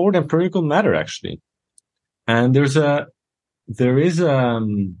straightforward empirical matter, actually. And there is a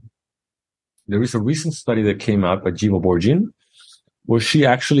recent study that came out by Jiva Borgin, where she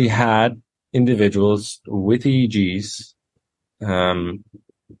actually had individuals with EEGs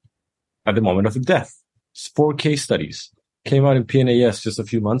at the moment of death. 4 case studies came out in PNAS just a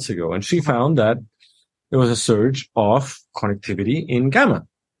few months ago, and she found that there was a surge of connectivity in gamma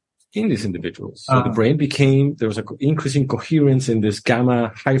in these individuals. So the brain there was an increasing coherence in this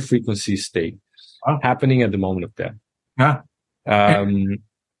gamma high frequency state happening at the moment of death.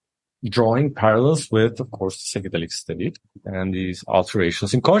 Drawing parallels with, of course, the psychedelic state and these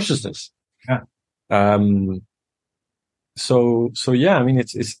alterations in consciousness. So yeah, I mean,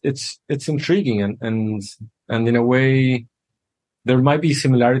 it's intriguing and in a way, there might be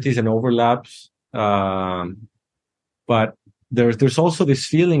similarities and overlaps, but there's also this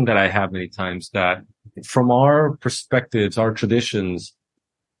feeling that I have many times that from our perspectives, our traditions,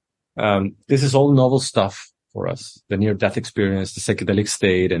 this is all novel stuff for us, the near-death experience, the psychedelic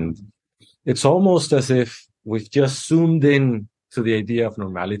state. And it's almost as if we've just zoomed in to the idea of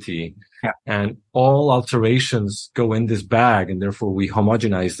normality and all alterations go in this bag, and therefore we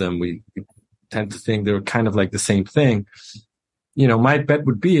homogenize them. We tend to think they're kind of like the same thing. My bet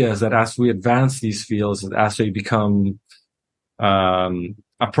would be is that as we advance these fields, as they become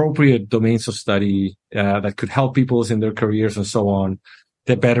appropriate domains of study that could help people in their careers and so on,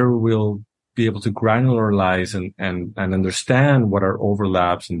 the better we'll be able to granularize and understand what are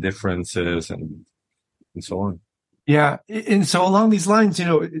overlaps and differences and so on. Yeah. And so along these lines,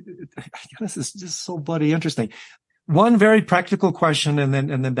 this is just so bloody interesting. One very practical question and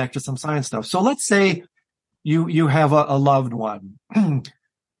then back to some science stuff. So let's say you have a loved one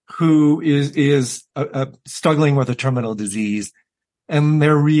who is struggling with a terminal disease and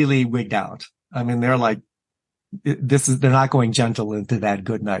they're really wigged out. I mean, they're like, they're not going gentle into that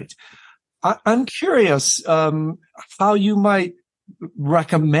good night. I'm curious, how you might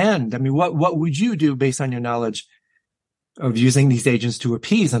recommend. I mean, what would you do based on your knowledge of using these agents to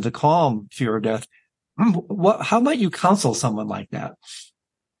appease and to calm fear of death? How might you counsel someone like that?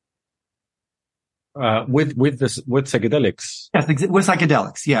 With psychedelics? Yes, with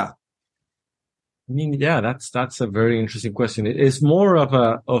psychedelics. Yeah. I mean, yeah, that's a very interesting question. It is more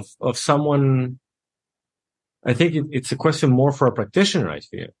of someone. I think it's a question more for a practitioner, I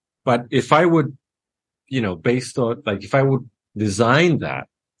feel. But if I would, based on, like, if I would design that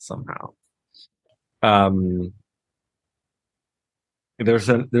somehow, there's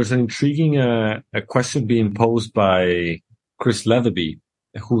an intriguing, a question being posed by Chris Leatherby,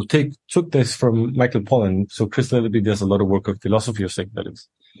 who took this from Michael Pollan. So Chris Leatherby does a lot of work of philosophy of psychedelics.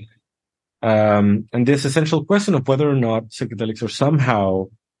 And this essential question of whether or not psychedelics are somehow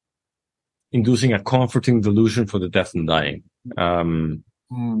inducing a comforting delusion for the deaf and dying.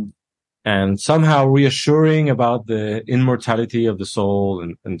 And somehow reassuring about the immortality of the soul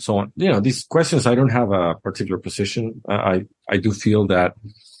and so on. These questions, I don't have a particular position. I do feel that,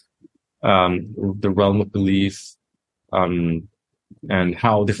 the realm of belief, and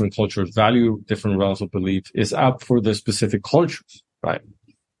how different cultures value different realms of belief is up for the specific cultures, right?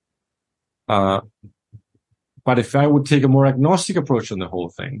 But if I would take a more agnostic approach on the whole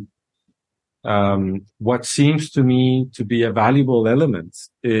thing, what seems to me to be a valuable element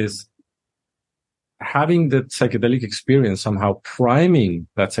is having the psychedelic experience, somehow priming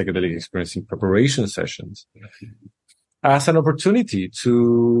that psychedelic experience in preparation sessions as an opportunity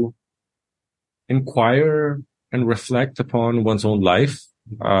to inquire and reflect upon one's own life,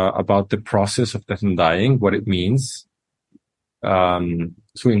 about the process of death and dying, what it means, to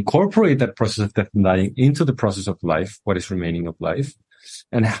incorporate that process of death and dying into the process of life, what is remaining of life,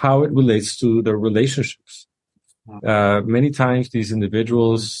 and how it relates to their relationships. Many times these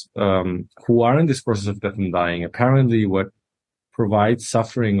individuals, who are in this process of death and dying, apparently what provides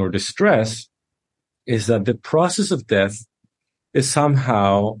suffering or distress is that the process of death is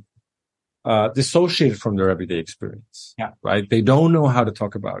somehow dissociated from their everyday experience. Yeah. Right? They don't know how to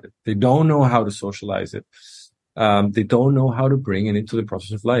talk about it. They don't know how to socialize it. They don't know how to bring it into the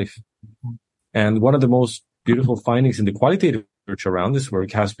process of life. And one of the most beautiful findings in the qualitative research around this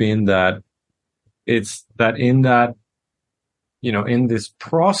work has been that it's that in this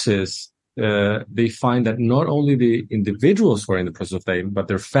process, they find that not only the individuals who are in the process of dying, but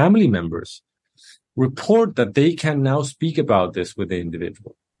their family members report that they can now speak about this with the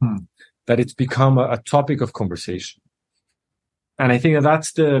individual, that it's become a topic of conversation. And I think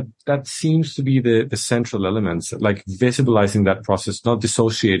that seems to be the central elements, like visibilizing that process, not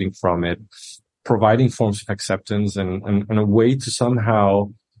dissociating from it, providing forms of acceptance and a way to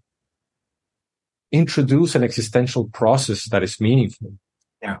somehow introduce an existential process that is meaningful.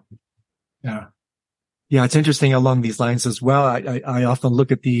 Yeah. It's interesting along these lines as well. I often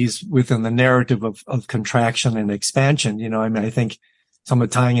look at these within the narrative of contraction and expansion. I think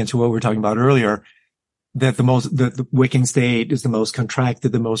somewhat tying into what we were talking about earlier, that the waking state is the most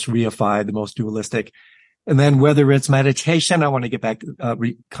contracted, the most reified, the most dualistic. And then whether it's meditation, I want to get back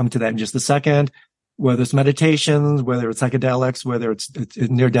to, come to that in just a second, whether it's meditations, whether it's psychedelics, whether it's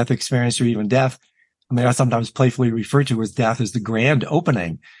near-death experience or even death. I mean, I sometimes playfully refer to as death as the grand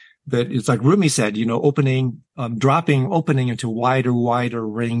opening. That it's like Rumi said, opening into wider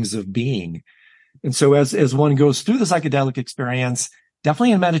rings of being. And so as one goes through the psychedelic experience,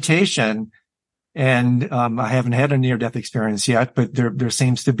 definitely in meditation, and I haven't had a near-death experience yet, but there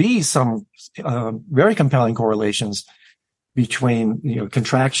seems to be some very compelling correlations between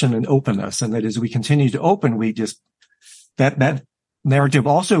contraction and openness, and that as we continue to open, we just that narrative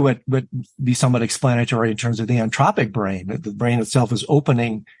also would be somewhat explanatory in terms of the entropic brain. That the brain itself is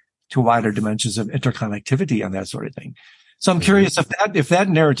opening to wider dimensions of interconnectivity and that sort of thing. So I'm curious if that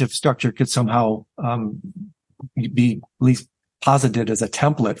narrative structure could somehow be at least posited as a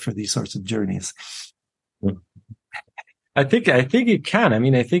template for these sorts of journeys. I think it can. I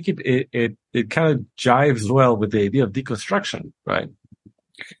mean, I think it kind of jives well with the idea of deconstruction, right?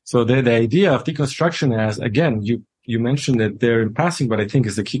 So the idea of deconstruction as, again, you mentioned it there in passing, but I think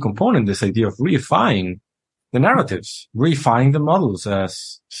is the key component, this idea of reifying the narratives, reifying the models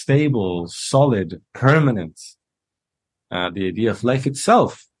as stable, solid, permanent. The idea of life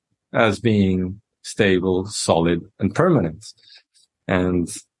itself as being stable, solid, and permanent. And,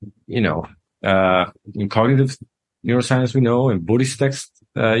 in cognitive neuroscience, we know, in Buddhist texts,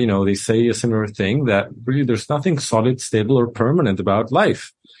 they say a similar thing, that really there's nothing solid, stable, or permanent about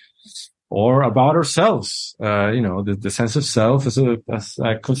life or about ourselves. The sense of self is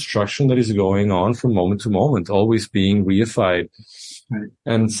a construction that is going on from moment to moment, always being reified. Right.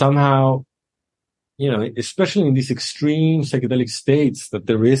 And somehow, especially in these extreme psychedelic states, that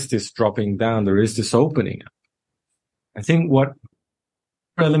there is this dropping down, there is this opening up. I think what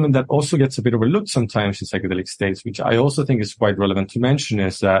element that also gets a bit overlooked sometimes in psychedelic states, which I also think is quite relevant to mention,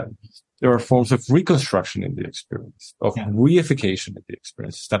 is that there are forms of reconstruction in the experience, of reification in the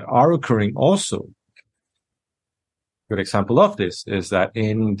experiences that are occurring also. A good example of this is that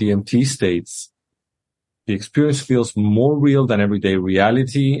in DMT states, the experience feels more real than everyday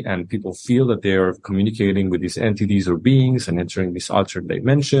reality, and people feel that they are communicating with these entities or beings and entering these altered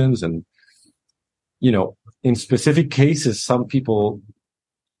dimensions. And, in specific cases, some people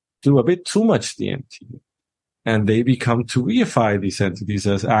do a bit too much DMT, and they become to reify these entities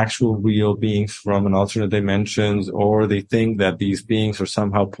as actual real beings from an alternate dimensions, or they think that these beings are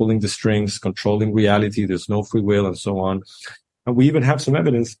somehow pulling the strings, controlling reality, there's no free will, and so on. And we even have some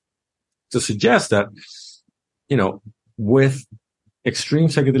evidence to suggest that, with extreme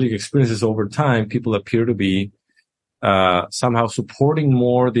psychedelic experiences over time, people appear to be somehow supporting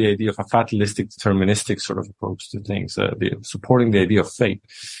more the idea of a fatalistic, deterministic sort of approach to things, supporting the idea of fate.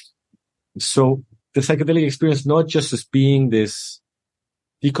 So the psychedelic experience, not just as being this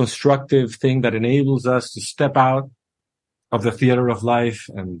deconstructive thing that enables us to step out of the theater of life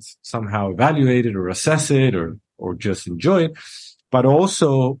and somehow evaluate it or assess it or just enjoy it, but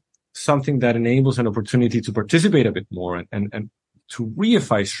also something that enables an opportunity to participate a bit more and to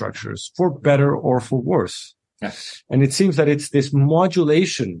reify structures for better or for worse. Yes. And it seems that it's this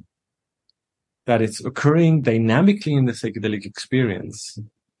modulation that it's occurring dynamically in the psychedelic experience.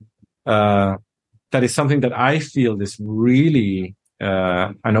 That is something that I feel is really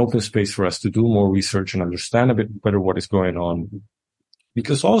an open space for us to do more research and understand a bit better what is going on.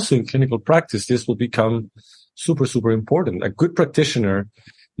 Because also in clinical practice, this will become super, super important. A good practitioner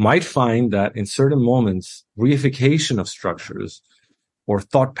might find that in certain moments, reification of structures or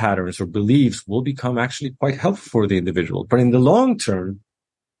thought patterns or beliefs will become actually quite helpful for the individual. But in the long term,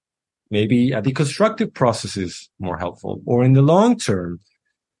 maybe a deconstructive process is more helpful. Or in the long term,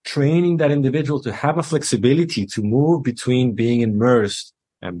 training that individual to have a flexibility to move between being immersed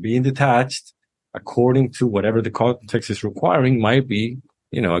and being detached according to whatever the context is requiring might be,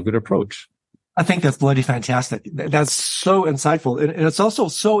 a good approach. I think that's bloody fantastic. That's so insightful. And it's also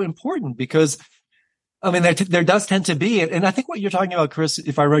so important because, there does tend to be, and I think what you're talking about, Chris,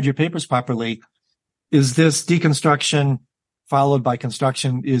 if I read your papers properly, is this deconstruction followed by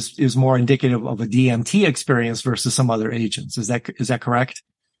construction is more indicative of a DMT experience versus some other agents. Is that correct?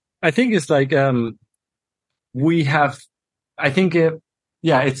 I think it's like, it's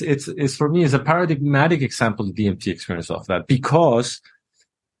for me, it's a paradigmatic example of the DMT experience of that because,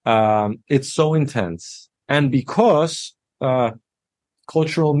 it's so intense and because,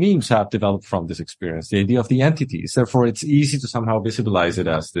 cultural memes have developed from this experience, the idea of the entities. Therefore, it's easy to somehow visualize it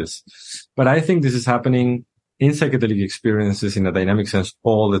as this. But I think this is happening in psychedelic experiences in a dynamic sense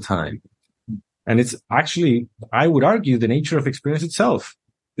all the time. And it's actually, I would argue, the nature of experience itself.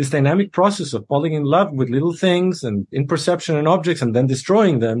 This dynamic process of falling in love with little things and in perception and objects and then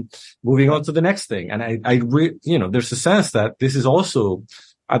destroying them, moving on to the next thing. And there's a sense that this is also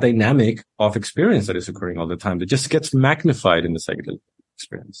a dynamic of experience that is occurring all the time that just gets magnified in the psychedelic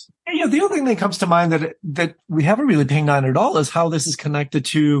experience. The other thing that comes to mind that we haven't really pinged on at all is how this is connected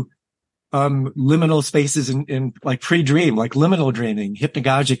to liminal spaces in like pre-dream, like liminal dreaming,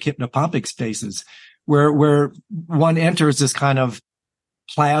 hypnagogic, hypnopompic spaces, where one enters this kind of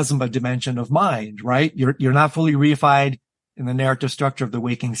plasma dimension of mind, right? You're not fully reified in the narrative structure of the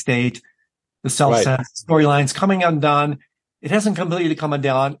waking state. The self-sense storyline's coming undone. It hasn't completely come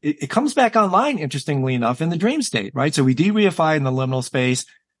undone. It comes back online, interestingly enough, in the dream state, right? So we de-reify in the liminal space.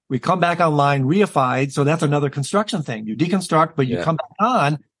 We come back online, reified. So that's another construction thing. You deconstruct, but you come back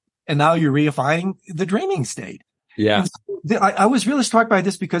on, and now you're reifying the dreaming state. Yeah. I was really struck by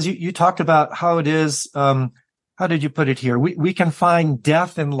this because you talked about how it is, how did you put it here? We can find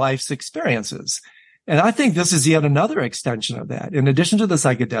death in life's experiences. And I think this is yet another extension of that. In addition to the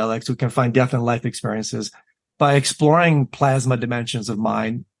psychedelics, we can find death in life experiences by exploring plasma dimensions of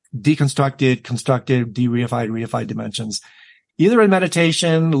mind, deconstructed, constructed, de-reified, reified dimensions, either in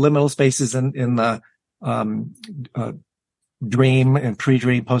meditation, liminal spaces in the dream and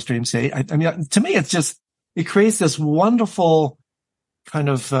pre-dream, post-dream state. To me, it creates this wonderful kind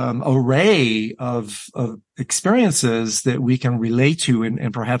of array of experiences that we can relate to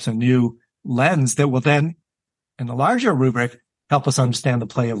in perhaps a new lens that will then, in the larger rubric, help us understand the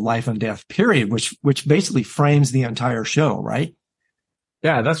play of life and death, period, which basically frames the entire show, right?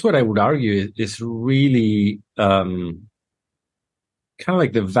 Yeah, that's what I would argue is really kind of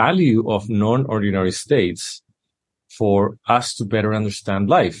like the value of non-ordinary states for us to better understand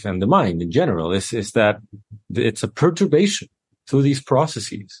life and the mind in general is that it's a perturbation to these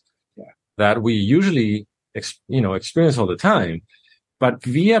processes that we usually experience all the time, but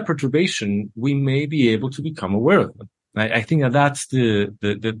via perturbation we may be able to become aware of them. I think that's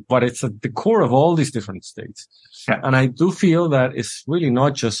what it's at the core of all these different states. Yeah. And I do feel that it's really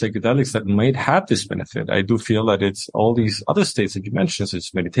not just psychedelics that might have this benefit. I do feel that it's all these other states that you mentioned. So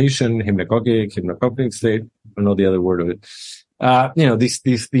it's meditation, hypnagogic state. I don't know the other word of it.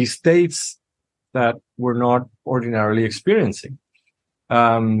 These states that we're not ordinarily experiencing.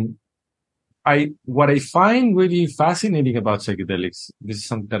 What I find really fascinating about psychedelics, this is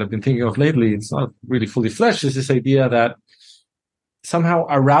something that I've been thinking of lately. It's not really fully fleshed. Is this idea that somehow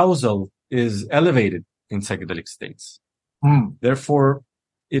arousal is elevated in psychedelic states. Therefore,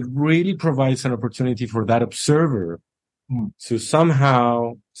 it really provides an opportunity for that observer to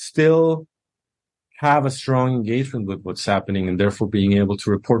somehow still have a strong engagement with what's happening, and therefore being able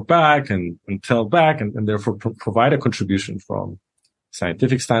to report back and tell back, and therefore provide a contribution from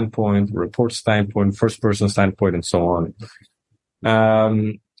scientific standpoint, report standpoint, first person standpoint, and so on.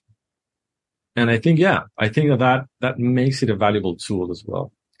 And I think that makes it a valuable tool as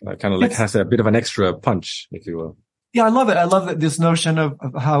well. Kind of like has a bit of an extra punch, if you will. Yeah, I love it. I love that this notion of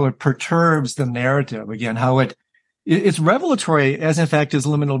how it perturbs the narrative. Again, how it's revelatory, as in fact is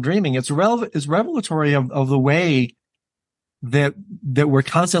liminal dreaming. It's revelatory of the way that we're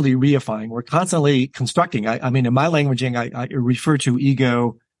constantly reifying, we're constantly constructing. I mean, in my languaging, I refer to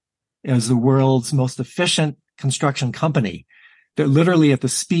ego as the world's most efficient construction company. That literally at the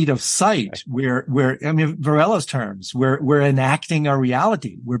speed of sight, Varela's terms, we're enacting our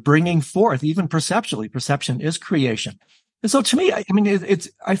reality. We're bringing forth, even perceptually. Perception is creation. And so to me,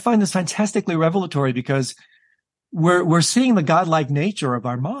 I find this fantastically revelatory because we're seeing the godlike nature of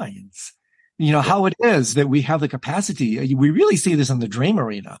our minds. How it is that we have the capacity. We really see this in the dream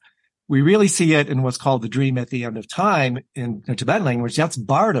arena. We really see it in what's called the dream at the end of time in Tibetan language. That's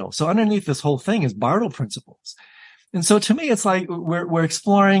Bardo. So underneath this whole thing is Bardo principles. And so to me, it's like we're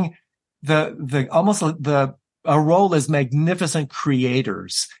exploring our role as magnificent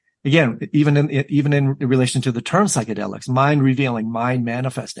creators. Again, even in relation to the term psychedelics, mind revealing, mind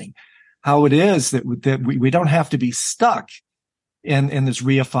manifesting, how it is that we don't have to be stuck in this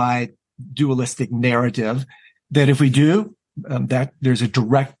reified dualistic narrative. That if we do, that there's a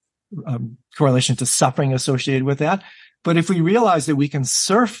direct correlation to suffering associated with that. But if we realize that we can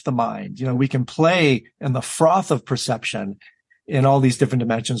surf the mind, we can play in the froth of perception in all these different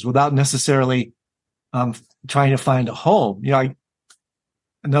dimensions without necessarily trying to find a home.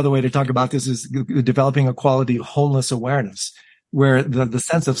 Another way to talk about this is developing a quality of wholeness awareness, where the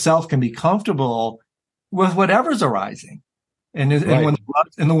sense of self can be comfortable with whatever's arising. And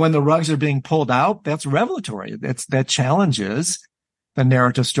when the rugs are being pulled out, that's revelatory. That challenges the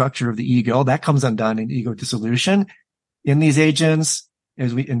narrative structure of the ego. That comes undone in ego dissolution. In these agents,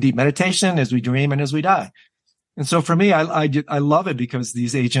 in deep meditation, as we dream and as we die. And so for me, I love it because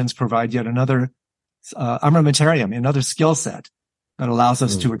these agents provide yet another armamentarium, another skill set that allows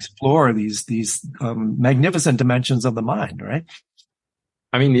us to explore these magnificent dimensions of the mind, right?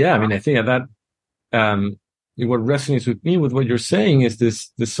 I think that what resonates with me with what you're saying is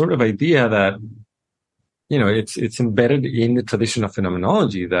this sort of idea that it's embedded in the tradition of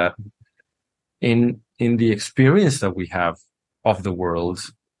phenomenology that in the experience that we have of the world,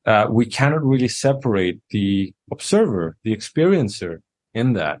 we cannot really separate the observer, the experiencer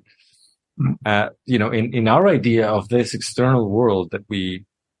in that. In our idea of this external world that we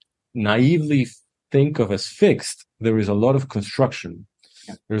naively think of as fixed, there is a lot of construction.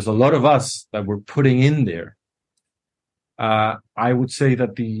 There's a lot of us that we're putting in there. I would say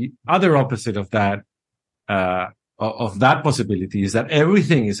that the other opposite of that, possibility is that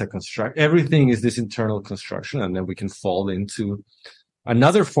everything is everything is this internal construction, and then we can fall into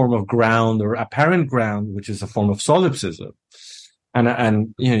another form of ground or apparent ground, which is a form of solipsism.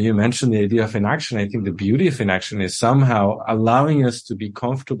 And you mentioned the idea of inaction. I think the beauty of inaction is somehow allowing us to be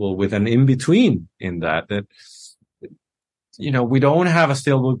comfortable with an in-between in that we don't have a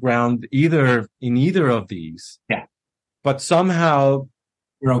stable ground in either of these. Yeah. But somehow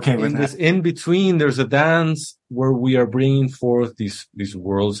we're okay with that. In between, there's a dance where we are bringing forth these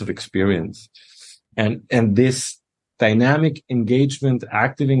worlds of experience, and this dynamic engagement,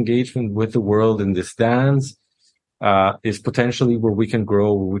 active engagement with the world in this dance is potentially where we can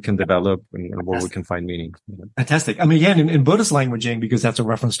grow, where we can develop, and where we can find meaning. Fantastic. I mean, again, in Buddhist languaging, because that's a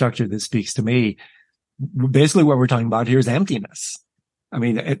reference structure that speaks to me, basically what we're talking about here is emptiness. I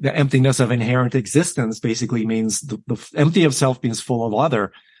mean, the emptiness of inherent existence basically means the empty of self means full of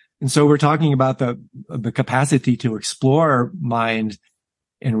other. And so we're talking about the capacity to explore mind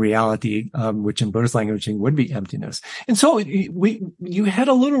and reality, which in Buddhist languaging would be emptiness. And so you had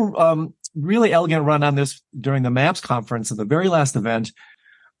a little, really elegant run on this during the MAPS conference at the very last event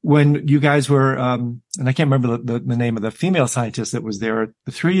when you guys were, and I can't remember the name of the female scientist that was there.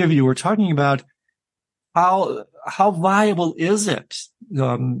 The three of you were talking about how viable is it?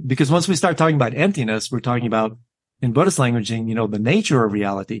 Because once we start talking about emptiness, we're talking about in Buddhist languaging, the nature of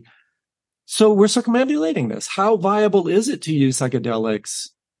reality. So we're circumambulating this. How viable is it to use psychedelics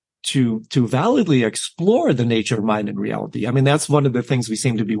to validly explore the nature of mind and reality? I mean, that's one of the things we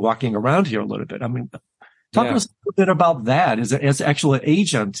seem to be walking around here a little bit. I mean, talk to us a bit about that as an actual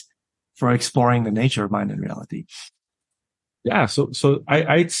agent for exploring the nature of mind and reality. Yeah, so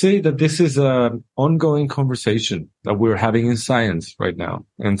I'd say that this is an ongoing conversation that we're having in science right now,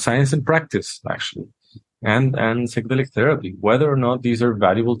 and science and practice, actually, and psychedelic therapy, whether or not these are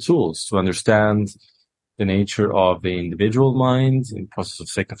valuable tools to understand the nature of the individual mind in process of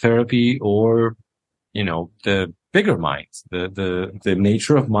psychotherapy, or, the bigger mind, the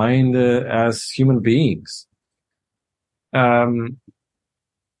nature of mind as human beings.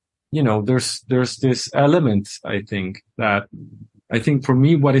 There's this element, I think for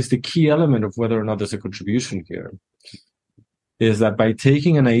me, what is the key element of whether or not there's a contribution here is that by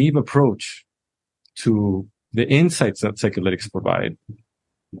taking a naive approach to the insights that psychedelics provide.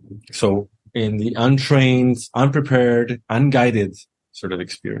 So in the untrained, unprepared, unguided sort of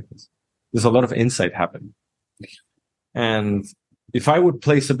experience, there's a lot of insight happening. And if I would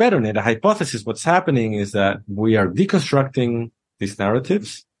place a bet on it, a hypothesis, what's happening is that we are deconstructing these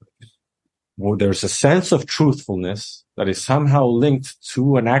narratives, where there's a sense of truthfulness that is somehow linked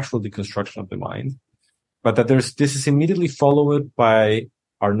to an actual deconstruction of the mind, but that this is immediately followed by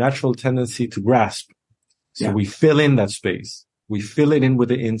our natural tendency to grasp. So we fill in that space. We fill it in with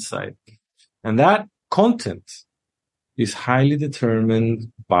the insight. And that content is highly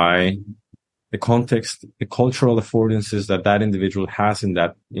determined by the context, the cultural affordances that individual has in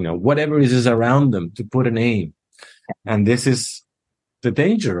that, whatever is around them, to put a name. And this is the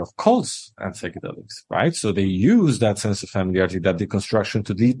danger of cults and psychedelics, right? So they use that sense of familiarity, that deconstruction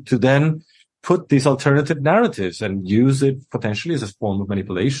to then put these alternative narratives and use it potentially as a form of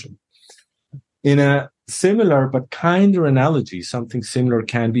manipulation. In a similar but kinder analogy, something similar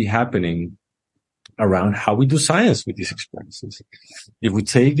can be happening around how we do science with these experiences. If we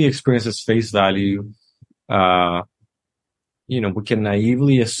take the experience as face value, we can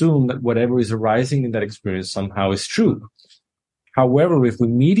naively assume that whatever is arising in that experience somehow is true. However, if we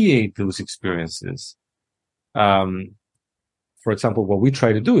mediate those experiences, for example, what we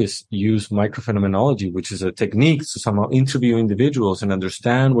try to do is use microphenomenology, which is a technique to somehow interview individuals and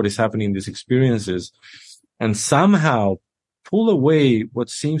understand what is happening in these experiences, and somehow pull away what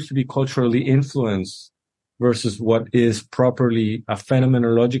seems to be culturally influenced versus what is properly a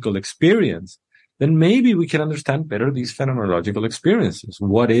phenomenological experience, then maybe we can understand better these phenomenological experiences.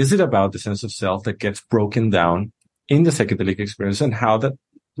 What is it about the sense of self that gets broken down in the psychedelic experience, and how that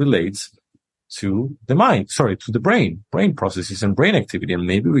relates to the mind, to the brain processes and brain activity. And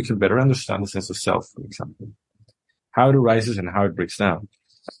maybe we can better understand the sense of self, for example, how it arises and how it breaks down.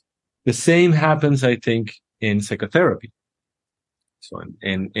 The same happens, I think, in psychotherapy. So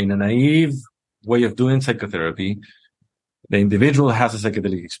in a naive way of doing psychotherapy, the individual has a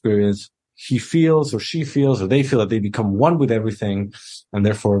psychedelic experience. He feels, or she feels, or they feel that they become one with everything. And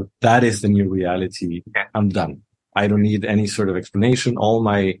therefore that is the new reality. I'm done. I don't need any sort of explanation. All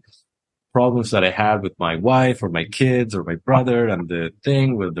my problems that I had with my wife or my kids or my brother and the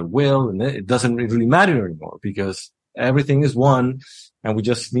thing with the will, and it doesn't really matter anymore because everything is one, and we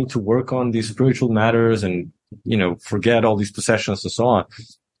just need to work on these spiritual matters and, forget all these possessions and so on,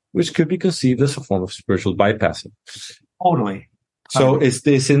 which could be conceived as a form of spiritual bypassing. Totally. So is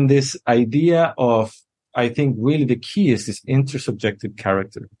this in this idea of, I think really the key is this intersubjective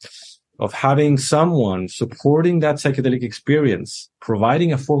character of having someone supporting that psychedelic experience,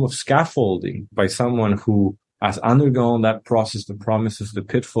 providing a form of scaffolding by someone who has undergone that process, the promises, the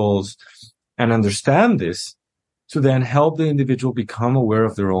pitfalls, and understand this, to then help the individual become aware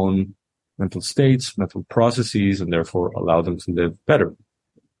of their own mental states, mental processes, and therefore allow them to live better.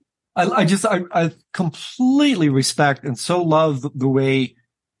 I completely respect and so love the way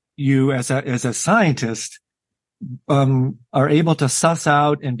you, as a scientist, are able to suss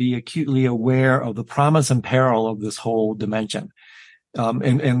out and be acutely aware of the promise and peril of this whole dimension.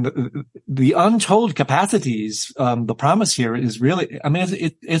 And the untold capacities, the promise here is really, I mean,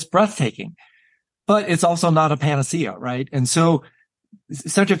 it's breathtaking, but it's also not a panacea, right? And so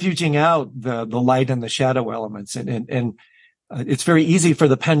centrifuging out the light and the shadow elements and it's very easy for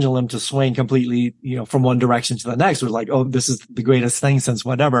the pendulum to swing completely, from one direction to the next. We're like, oh, this is the greatest thing since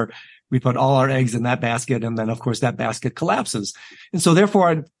whatever. We put all our eggs in that basket, and then, of course, that basket collapses. And so,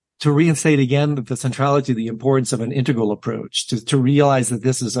 therefore, to reinstate again the centrality, the importance of an integral approach, to realize that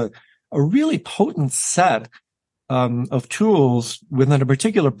this is a really potent set of tools within a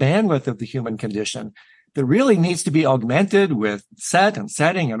particular bandwidth of the human condition that really needs to be augmented with set and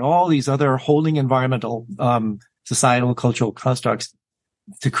setting and all these other holding environmental societal, cultural constructs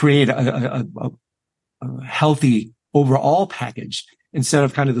to create a healthy overall package instead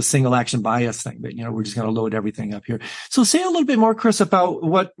of kind of the single action bias thing that, we're just going to load everything up here. So say a little bit more, Chris, about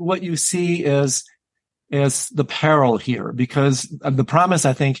what you see as the peril here, because the promise,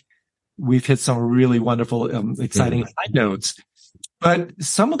 I think we've hit some really wonderful, exciting high notes, but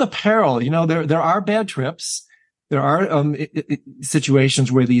some of the peril, there are bad trips. There are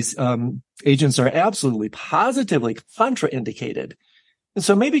situations where these agents are absolutely, positively contraindicated. And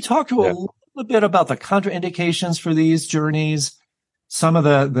so maybe talk to a little bit about the contraindications for these journeys, some of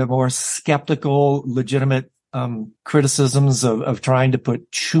the more skeptical, legitimate criticisms of trying to put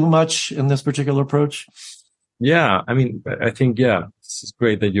too much in this particular approach. Yeah, I mean, I think, it's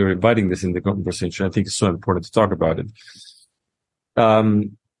great that you're inviting this in the conversation. I think it's so important to talk about it.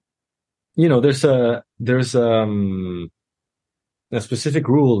 There's a specific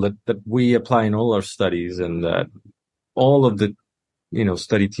rule that we apply in all our studies, and that all of the,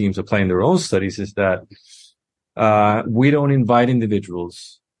 study teams apply in their own studies, is that we don't invite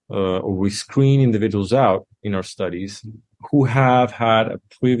individuals or we screen individuals out in our studies who have had a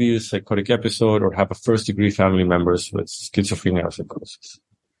previous psychotic episode or have a first-degree family members with schizophrenia or psychosis.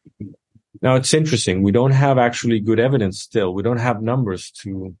 Now, it's interesting. We don't have actually good evidence still. We don't have numbers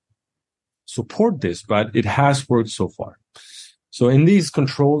to support this, but it has worked so far. So in these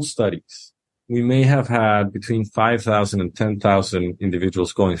controlled studies, we may have had between 5,000 and 10,000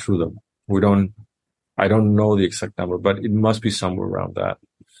 individuals going through them. I don't know the exact number, but it must be somewhere around that.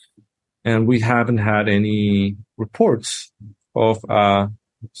 And we haven't had any reports of a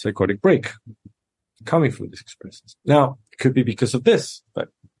psychotic break coming from these experiences. Now, it could be because of this, but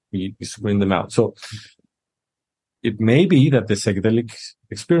we screen them out. So it may be that the psychedelic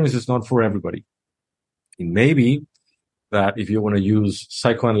experience is not for everybody. It may be that if you want to use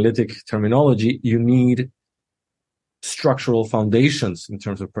psychoanalytic terminology, you need structural foundations in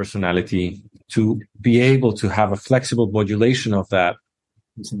terms of personality to be able to have a flexible modulation of that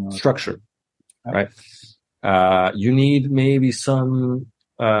structure, right? You need maybe some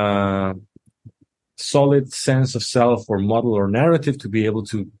solid sense of self or model or narrative to be able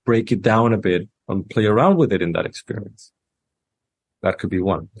to break it down a bit and play around with it in that experience. That could be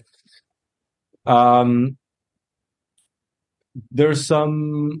one. There's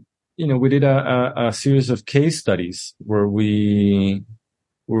some, we did a series of case studies where we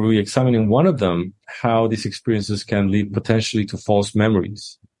examined in one of them how these experiences can lead potentially to false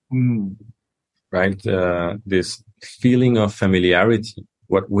memories, right? This feeling of familiarity,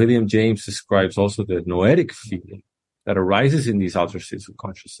 what William James describes also the noetic feeling that arises in these altered states of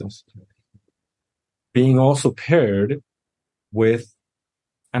consciousness, being also paired with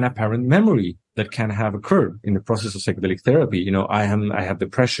an apparent memory that can have occurred in the process of psychedelic therapy. I have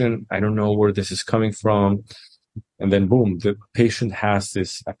depression. I don't know where this is coming from. And then boom, the patient has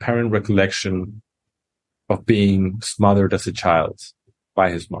this apparent recollection of being smothered as a child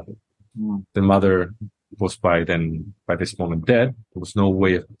by his mother. The mother was by this moment dead. There was no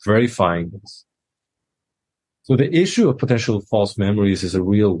way of verifying this. So the issue of potential false memories is a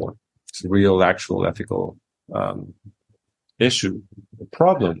real one. It's a real, actual ethical issue, a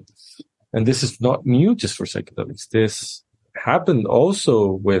problem. And this is not new just for psychedelics. This happened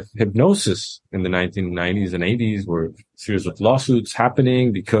also with hypnosis in the 1990s and 80s, where a series of lawsuits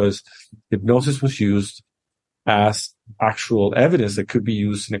happening because hypnosis was used as actual evidence that could be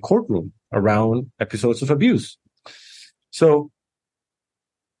used in a courtroom around episodes of abuse. So,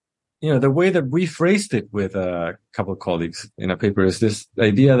 the way that we phrased it with a couple of colleagues in a paper is this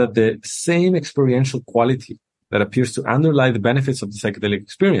idea that the same experiential quality that appears to underlie the benefits of the psychedelic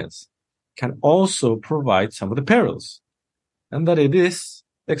experience can also provide some of the perils, and that it is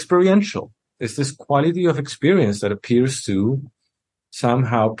experiential. It's this quality of experience that appears to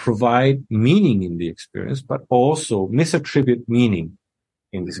somehow provide meaning in the experience, but also misattribute meaning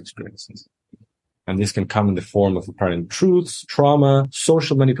in these experiences. And this can come in the form of apparent truths, trauma,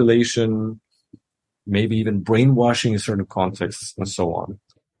 social manipulation, maybe even brainwashing in certain contexts, and so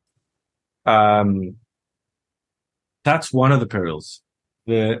on. That's one of the perils.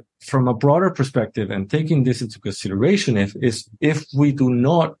 From a broader perspective, and taking this into consideration, if we do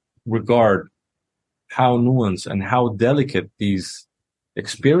not regard how nuanced and how delicate these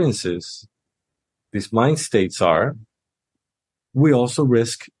experiences, these mind states are, we also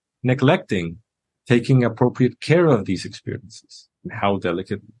risk neglecting taking appropriate care of these experiences and how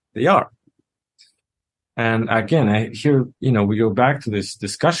delicate they are. And again, we go back to this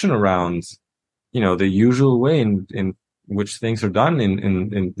discussion around, the usual way in which things are done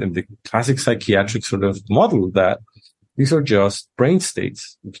in the classic psychiatric sort of model, that these are just brain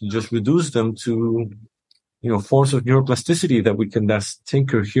states. We can just reduce them to, forms of neuroplasticity that we can just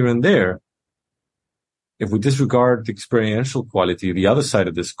tinker here and there. If we disregard the experiential quality, the other side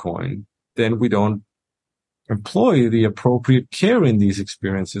of this coin, then we don't employ the appropriate care in these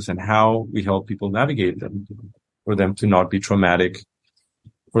experiences and how we help people navigate them, for them to not be traumatic,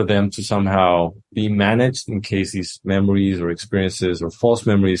 for them to somehow be managed in case these memories or experiences or false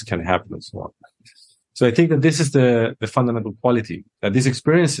memories can happen and so on. So I think that this is the fundamental quality, that these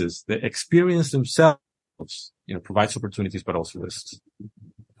experiences, the experience themselves, provides opportunities, but also risks.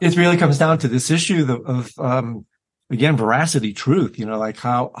 It really comes down to this issue of again, veracity, truth, like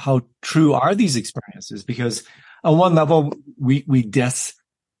how true are these experiences? Because on one level, we diss,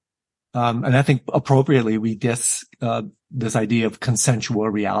 and I think appropriately we diss, this idea of consensual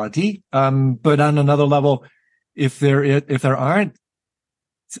reality. But on another level, if there aren't,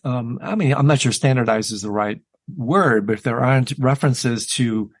 I'm not sure standardized is the right word, but if there aren't references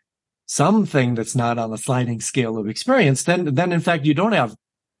to something that's not on the sliding scale of experience, then in fact, you don't have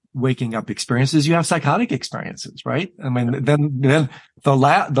waking up experiences, you have psychotic experiences, right? Then the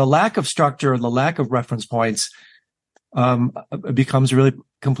lack of structure, the lack of reference points, becomes really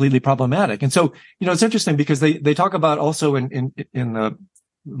completely problematic. And so, it's interesting because they talk about also in the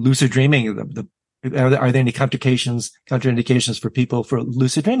lucid dreaming, are there any contraindications for people for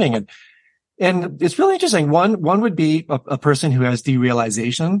lucid dreaming? And it's really interesting. One would be a person who has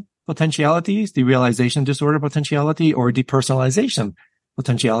derealization potentialities, derealization disorder potentiality, or depersonalization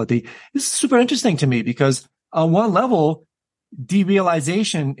potentiality. This is super interesting to me because on one level,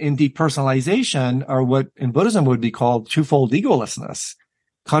 derealization and depersonalization are what in Buddhism would be called twofold egolessness.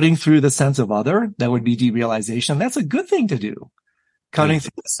 Cutting through the sense of other, that would be derealization. That's a good thing to do. Cutting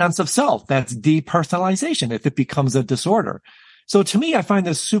through the sense of self, that's depersonalization if it becomes a disorder. So to me, I find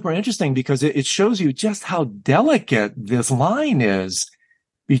this super interesting because it shows you just how delicate this line is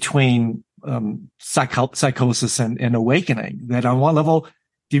between psychosis and awakening. That on one level,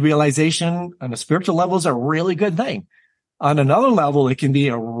 derealization on a spiritual level is a really good thing. On another level, it can be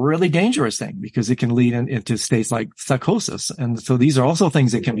a really dangerous thing because it can lead into states like psychosis. And so these are also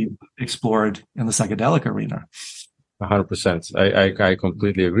things that can be explored in the psychedelic arena. 100%. I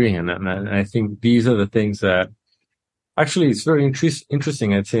completely agree. And I think these are the things that actually it's very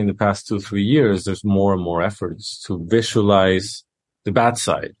interesting. I'd say in the past 2-3 years, there's more and more efforts to visualize the bad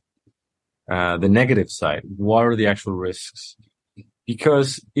side, the negative side. What are the actual risks?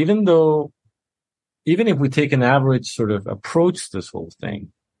 Because even if we take an average sort of approach to this whole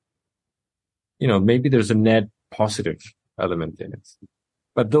thing, maybe there's a net positive element in it.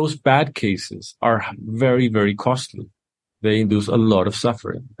 But those bad cases are very, very costly. They induce a lot of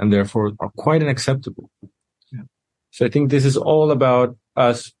suffering and therefore are quite unacceptable. Yeah. So I think this is all about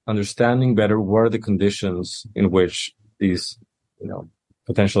us understanding better what are the conditions in which these,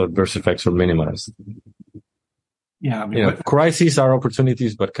 potential adverse effects are minimized. Yeah. Crises are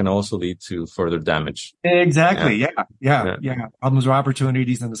opportunities, but can also lead to further damage. Exactly. Yeah. Problems are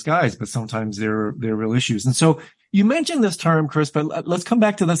opportunities in disguise, but sometimes they're real issues. And so you mentioned this term, Chris, but let's come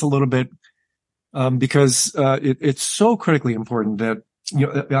back to this a little bit, because, it's so critically important that, we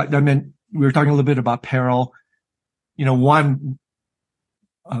were talking a little bit about peril. One,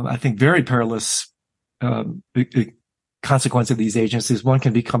 I think very perilous, consequence of these agents is one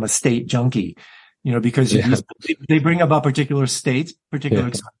can become a state junkie. Because they bring about particular states, particular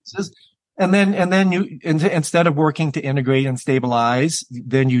experiences. And then you, instead of working to integrate and stabilize,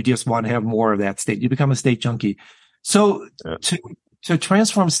 then you just want to have more of that state. You become a state junkie. So to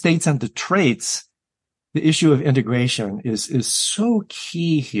transform states into traits, the issue of integration is so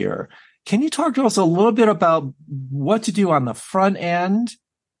key here. Can you talk to us a little bit about what to do on the front end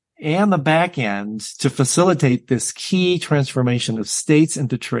and the back end to facilitate this key transformation of states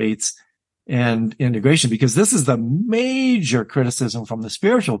into traits and integration? Because this is the major criticism from the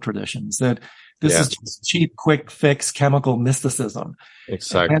spiritual traditions, that This is just cheap, quick fix chemical mysticism.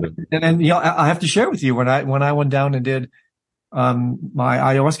 Exactly. And then, I have to share with you when I went down and did, my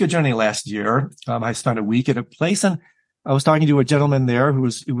ayahuasca journey last year, I spent a week at a place, and I was talking to a gentleman there who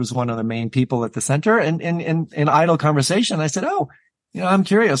was one of the main people at the center, and in idle conversation, I said, "Oh, I'm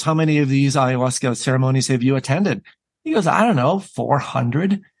curious, how many of these ayahuasca ceremonies have you attended?" He goes, "I don't know,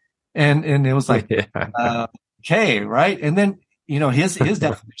 400. And it was like, okay, right. And then, his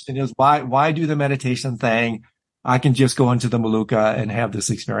definition is why do the meditation thing? I can just go into the Maluka and have this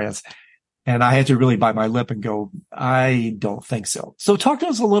experience. And I had to really bite my lip and go, I don't think so. So talk to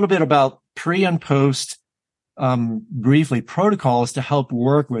us a little bit about pre and post, briefly, protocols to help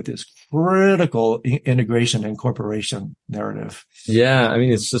work with this critical integration and incorporation narrative. Yeah, I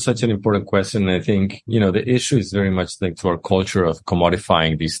mean, it's just such an important question. I think, the issue is very much linked to our culture of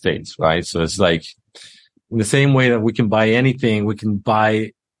commodifying these states, right? So it's like, in the same way that we can buy anything, we can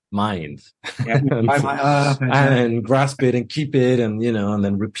buy mind and grasp it and keep it and, and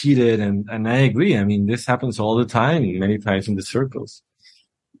then repeat it. And I agree. I mean, this happens all the time, many times in the circles.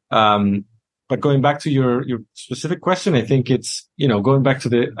 But going back to your specific question, I think it's, going back to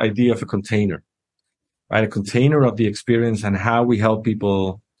the idea of a container, right? A container of the experience and how we help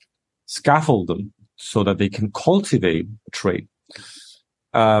people scaffold them so that they can cultivate a trait.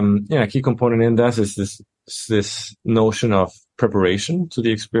 A key component in that is this notion of preparation to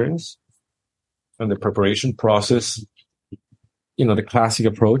the experience. And the preparation process, the classic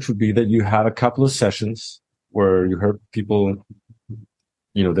approach would be that you have a couple of sessions where you help people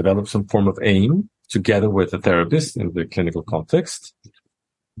develop some form of aim together with a therapist in the clinical context.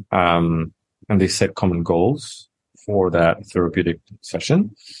 And they set common goals for that therapeutic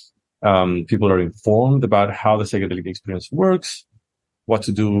session. People are informed about how the psychedelic experience works, what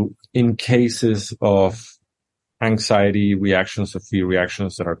to do in cases of anxiety reactions or fear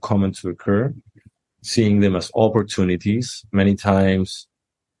reactions that are common to occur, seeing them as opportunities. Many times,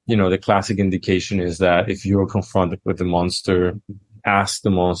 the classic indication is that if you're confronted with a monster, ask the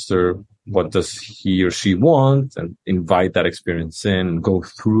monster, what does he or she want, and invite that experience in and go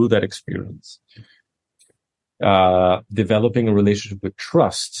through that experience. Developing a relationship with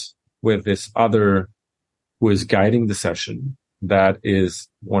trust with this other who is guiding the session. That is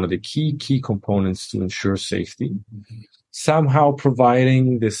one of the key components to ensure safety. Mm-hmm. Somehow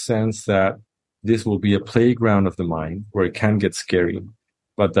providing this sense that this will be a playground of the mind where it can get scary,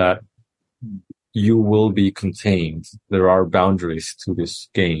 but that you will be contained. There are boundaries to this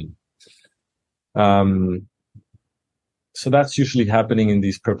game. So that's usually happening in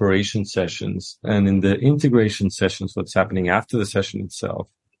these preparation sessions. And in the integration sessions, what's happening after the session itself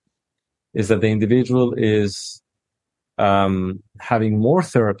is that the individual is having more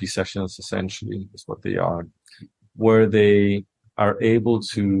therapy sessions, essentially, is what they are, where they are able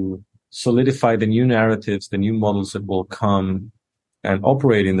to solidify the new narratives, the new models that will come and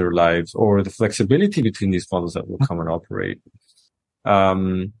operate in their lives, or the flexibility between these models that will come and operate,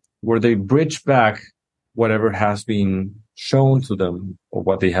 where they bridge back whatever has been shown to them or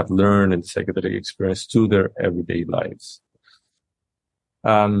what they have learned in psychedelic experience to their everyday lives.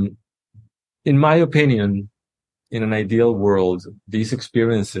 In my opinion, in an ideal world, these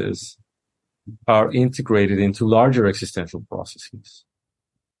experiences are integrated into larger existential processes.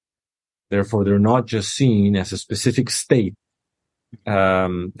 Therefore, they're not just seen as a specific state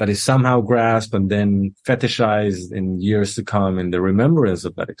that is somehow grasped and then fetishized in years to come in the remembrance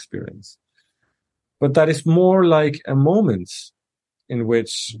of that experience. But that is more like a moment in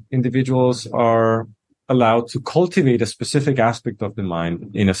which individuals are allowed to cultivate a specific aspect of the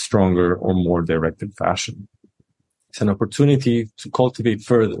mind in a stronger or more directed fashion. It's an opportunity to cultivate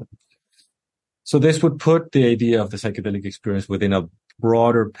further. So this would put the idea of the psychedelic experience within a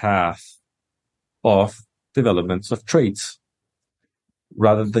broader path of developments of traits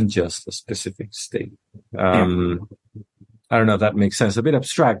rather than just a specific state. I don't know if that makes sense. A bit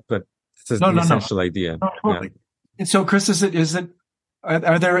abstract, but it's the essential idea. No, totally. Yeah. And so, Chris,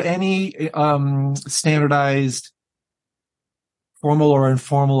 are there any standardized formal or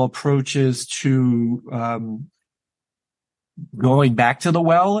informal approaches to going back to the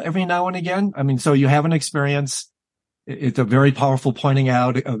well every now and again? I mean, so you have an experience. It's a very powerful pointing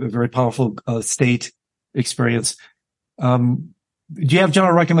out, a very powerful state experience. Do you have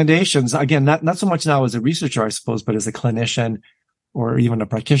general recommendations? Again, not so much now as a researcher, I suppose, but as a clinician or even a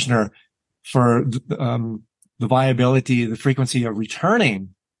practitioner for the viability, the frequency of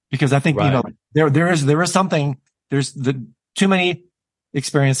returning, because I think, right. There is something, too many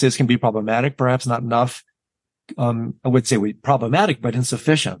experiences can be problematic, perhaps not enough. I would say problematic, but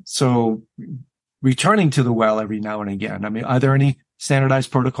insufficient. So returning to the well every now and again. I mean, are there any standardized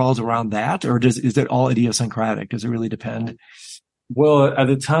protocols around that, or is it all idiosyncratic? Does it really depend? Well, at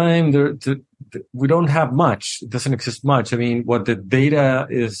the time, we don't have much. It doesn't exist much. I mean, what the data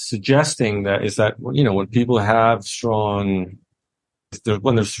is suggesting is that, when people have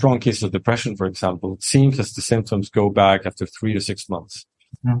when there's strong cases of depression, for example, it seems as the symptoms go back after 3 to 6 months.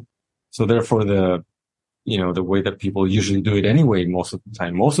 Mm-hmm. So therefore, the way that people usually do it anyway, most of the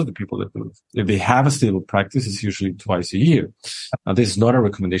time, most of the people that do it, if they have a stable practice, it's usually twice a year. Now, this is not a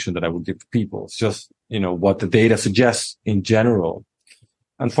recommendation that I would give to people. It's just, what the data suggests in general.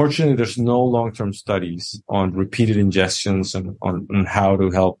 Unfortunately, there's no long-term studies on repeated ingestions and on how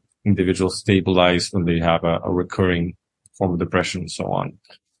to help individuals stabilize when they have a recurring form of depression and so on.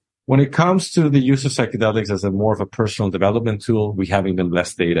 When it comes to the use of psychedelics as more of a personal development tool, we have even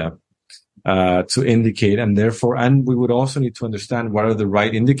less data to indicate, and we would also need to understand what are the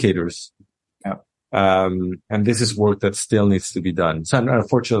right indicators. Yeah. And this is work that still needs to be done. So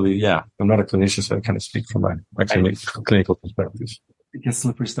unfortunately, I'm not a clinician, so I kind of speak from my clinical perspective. It gets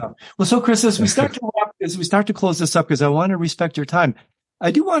slippery stuff. Well, so Chris, as we start to close this up, because I want to respect your time,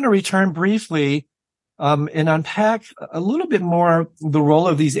 I do want to return briefly and unpack a little bit more the role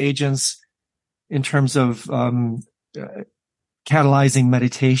of these agents in terms of catalyzing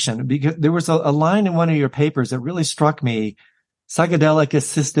meditation. Because there was a line in one of your papers that really struck me: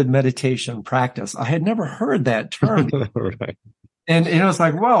 psychedelic-assisted meditation practice. I had never heard that term. Right. And it was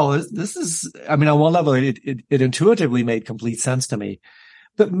like, well, this is, I mean, on one level, it intuitively made complete sense to me.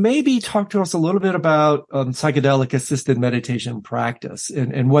 But maybe talk to us a little bit about psychedelic-assisted meditation practice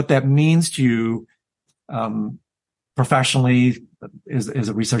and what that means to you professionally as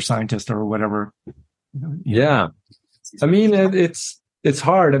a research scientist or whatever. Yeah. I mean, it's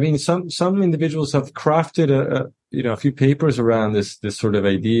hard. I mean, some individuals have crafted a few papers around this sort of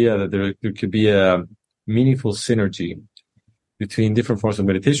idea that there could be a meaningful synergy between different forms of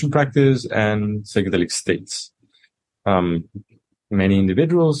meditation practice and psychedelic states. Many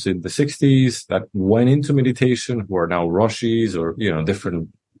individuals in the 60s that went into meditation, who are now Roshis or, different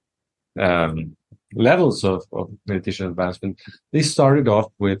levels of meditation advancement, they started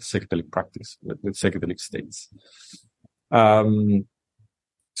off with psychedelic practice, with psychedelic states.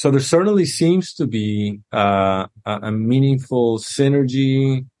 So there certainly seems to be a meaningful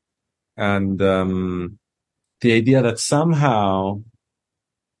synergy, and the idea that somehow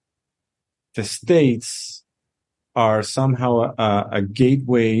the states are somehow a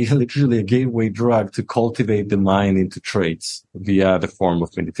gateway, literally a gateway drug to cultivate the mind into traits via the form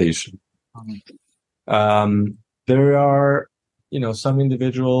of meditation. There are, some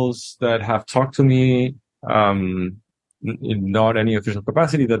individuals that have talked to me, in not any official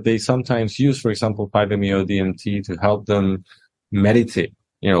capacity, that they sometimes use, for example, 5-MeO DMT to help them meditate,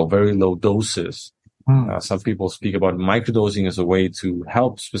 very low doses. Some people speak about microdosing as a way to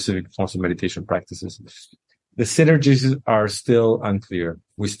help specific forms of meditation practices. The synergies are still unclear.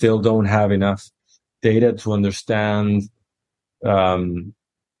 We still don't have enough data to understand,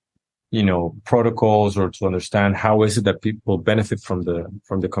 protocols, or to understand how is it that people benefit from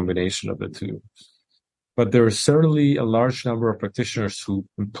the combination of the two. But there is certainly a large number of practitioners who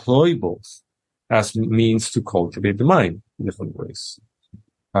employ both as means to cultivate the mind in different ways.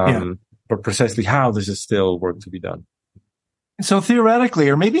 But precisely how, this is still work to be done. So theoretically,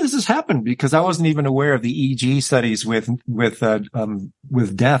 or maybe this has happened because I wasn't even aware of the EEG studies with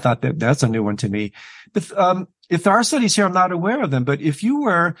death. I thought that's a new one to me. But if there are studies here, I'm not aware of them. But if you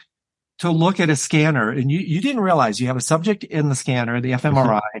were to look at a scanner and you didn't realize you have a subject in the scanner, the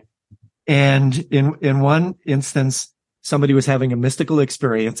fMRI, and in one instance somebody was having a mystical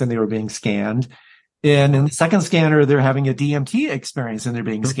experience and they were being scanned, and in the second scanner they're having a DMT experience and they're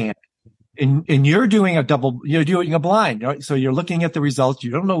being scanned. And you're doing you're doing a blind, right? So you're looking at the results.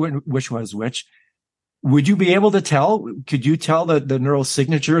 You don't know which was which. Would you be able to tell? Could you tell the neural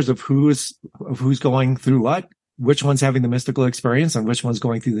signatures of who's going through what? Which one's having the mystical experience and which one's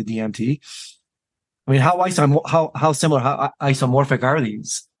going through the DMT? I mean, how similar, how isomorphic are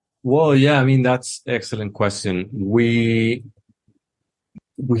these? Well, yeah, I mean, that's an excellent question. We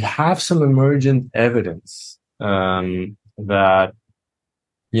have some emergent evidence that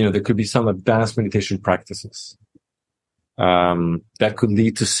there could be some advanced meditation practices that could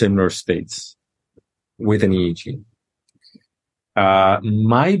lead to similar states with an EEG.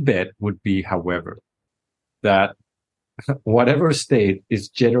 My bet would be, however, that whatever state is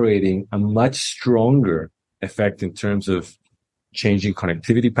generating a much stronger effect in terms of changing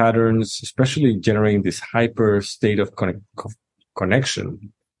connectivity patterns, especially generating this hyper state of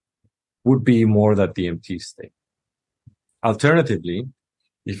connection, would be more that DMT state. Alternatively,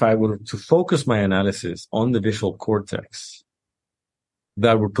 if I were to focus my analysis on the visual cortex,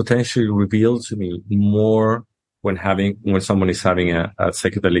 that would potentially reveal to me more when someone is having a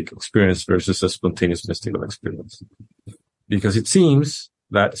psychedelic experience versus a spontaneous mystical experience. Because it seems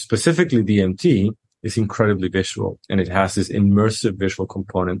that specifically DMT is incredibly visual, and it has this immersive visual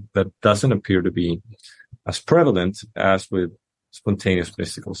component that doesn't appear to be as prevalent as with spontaneous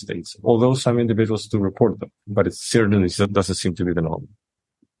mystical states, although some individuals do report them, but it certainly doesn't seem to be the norm.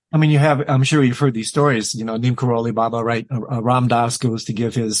 I mean, I'm sure you've heard these stories, Neem Karoli Baba, right? Ram Dass goes to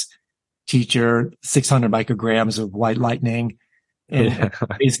give his teacher 600 micrograms of white lightning, and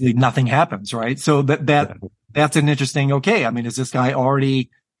basically nothing happens, right? So that's an interesting, okay. I mean, is this guy already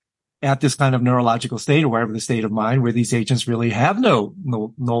at this kind of neurological state, or wherever the state of mind, where these agents really have no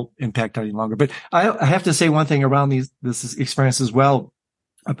impact any longer? But I have to say one thing around this experience as well.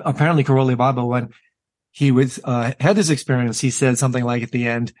 Apparently Karoli Baba, when he had this experience, he said something like at the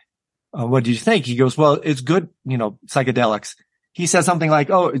end, what did you think? He goes, well, it's good, psychedelics. He said something like,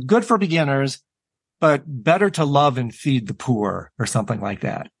 oh, it's good for beginners, but better to love and feed the poor, or something like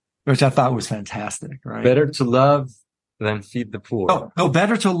that, which I thought was fantastic, right? Better to love than feed the poor. No,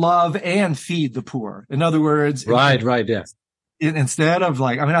 better to love and feed the poor. In other words. Right, yes. Instead of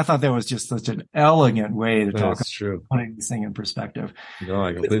I thought that was just such an elegant way to talk. That's true. Putting this thing in perspective. No,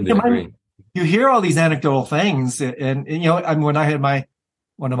 I completely agree. You hear all these anecdotal things, and when I had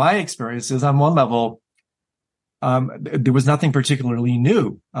one of my experiences on one level, there was nothing particularly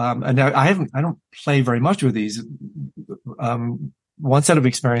new. And I don't play very much with these. One set of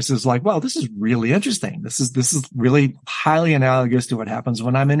experiences well, this is really interesting. This is really highly analogous to what happens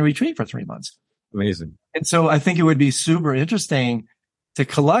when I'm in retreat for 3 months. Amazing. And so I think it would be super interesting to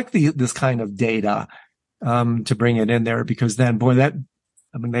collect this kind of data, to bring it in there, because then, boy, that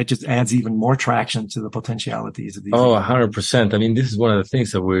just adds even more traction to the potentialities of these. Oh, 100%. I mean, this is one of the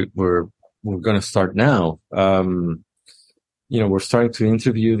things that we're going to start now. We're starting to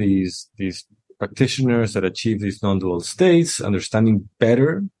interview these practitioners that achieve these non-dual states, understanding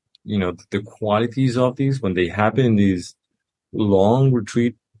better, the qualities of these when they happen in these long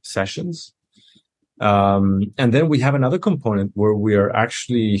retreat sessions. And then we have another component where we are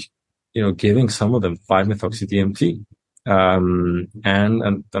actually, giving some of them 5-methoxy-DMT. And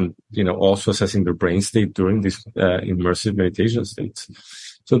also assessing their brain state during these immersive meditation states.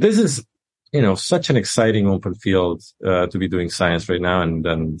 So this is, such an exciting open field to be doing science right now,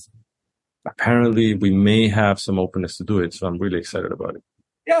 and apparently we may have some openness to do it. So I'm really excited about it.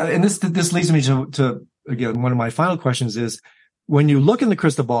 Yeah, and this leads me to again, one of my final questions is, when you look in the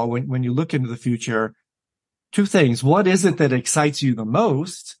crystal ball, when you look into the future, two things: what is it that excites you the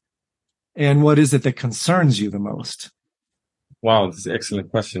most, and what is it that concerns you the most? Wow, this is an excellent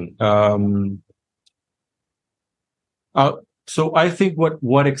question. So I think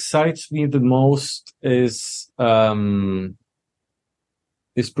what excites me the most is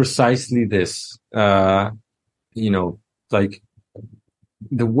precisely this. The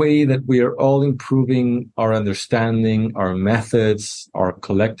way that we are all improving our understanding, our methods, our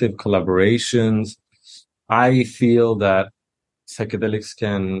collective collaborations. I feel that psychedelics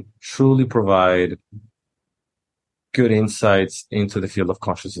can truly provide good insights into the field of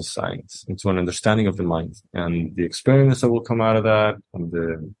consciousness science, into an understanding of the mind and the experience that will come out of that, and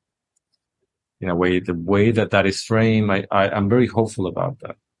the way that is framed. I'm very hopeful about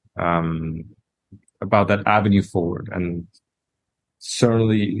that avenue forward, and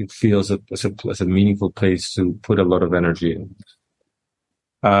certainly it feels as a meaningful place to put a lot of energy in.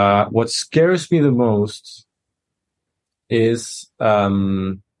 What scares me the most is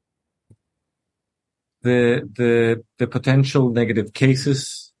the potential negative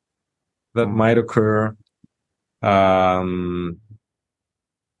cases that might occur, the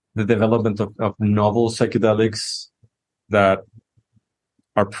development of novel psychedelics that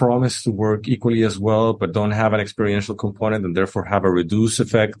are promised to work equally as well, but don't have an experiential component and therefore have a reduced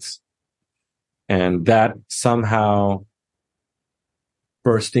effect, and that somehow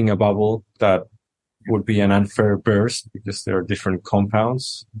bursting a bubble that would be an unfair burst because there are different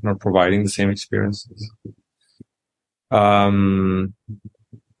compounds not providing the same experiences. And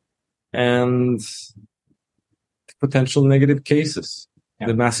potential negative cases,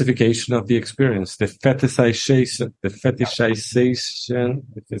 the massification of the experience, the fetishization,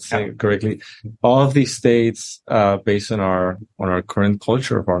 if it's saying it correctly, all of these states, based on our current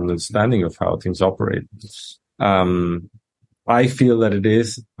culture, of our understanding of how things operate. I feel that it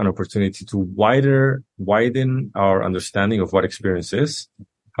is an opportunity to widen our understanding of what experience is,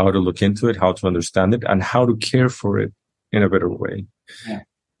 how to look into it, how to understand it, and how to care for it in a better way.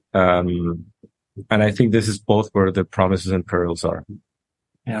 And I think this is both where the promises and perils are.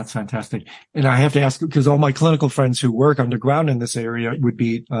 Yeah, that's fantastic. And I have to ask, because all my clinical friends who work underground in this area would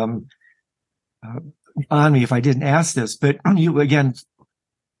be on me if I didn't ask this, but you again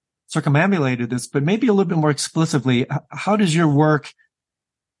circumambulated this, but maybe a little bit more explicitly, how does your work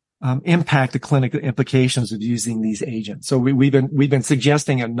impact the clinical implications of using these agents? So we've been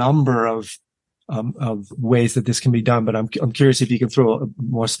suggesting a number of ways that this can be done, but I'm curious if you can throw a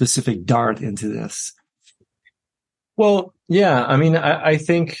more specific dart into this. Well, yeah, I mean, I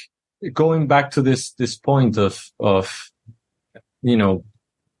think going back to this point of what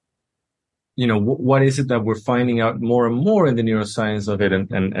is it that we're finding out more and more in the neuroscience of it,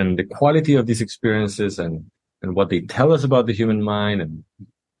 and the quality of these experiences and what they tell us about the human mind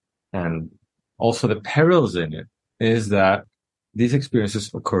and also the perils in it, is that these experiences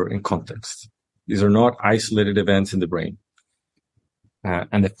occur in context. These are not isolated events in the brain.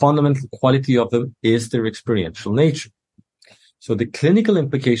 And the fundamental quality of them is their experiential nature. So the clinical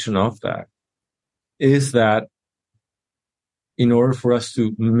implication of that is that in order for us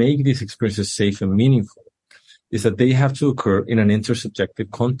to make these experiences safe and meaningful, is that they have to occur in an intersubjective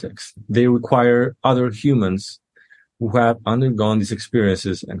context. They require other humans who have undergone these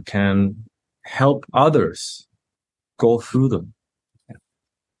experiences and can help others go through them.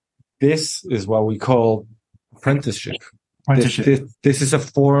 This is what we call apprenticeship. This is a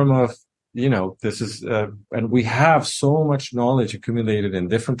form of, and we have so much knowledge accumulated in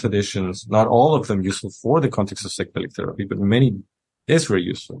different traditions, not all of them useful for the context of psychedelic therapy, but many is very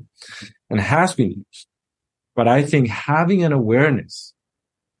useful and has been used. But I think having an awareness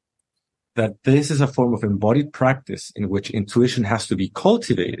that this is a form of embodied practice in which intuition has to be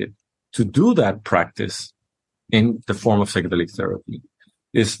cultivated to do that practice in the form of psychedelic therapy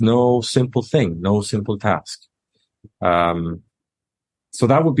is no simple thing, no simple task. So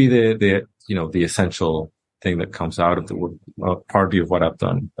that would be the essential thing that comes out of the work, partly of what I've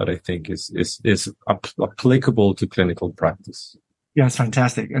done, that I think is applicable to clinical practice. Yeah, it's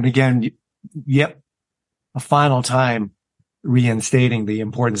fantastic. And again, a final time reinstating the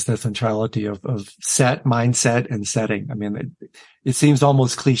importance, the centrality of mindset and setting. I mean, it seems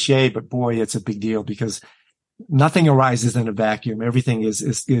almost cliche, but boy, it's a big deal because nothing arises in a vacuum. Everything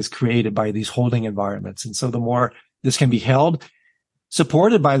is created by these holding environments. And so the more this can be held,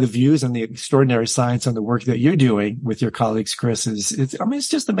 supported by the views and the extraordinary science and the work that you're doing with your colleagues, Chris, it's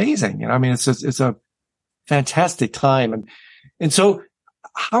just amazing. I mean, it's a fantastic time. And so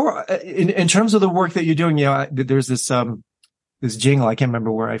how, in terms of the work that you're doing, there's this jingle. I can't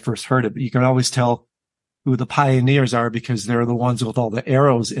remember where I first heard it, but you can always tell who the pioneers are because they're the ones with all the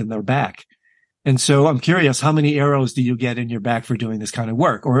arrows in their back. And so I'm curious, how many arrows do you get in your back for doing this kind of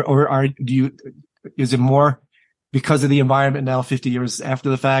work? Or is it more because of the environment now, 50 years after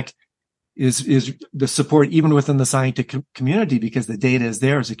the fact, is the support even within the scientific community because the data is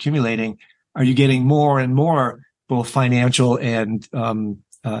there, is accumulating? Are you getting more and more both financial and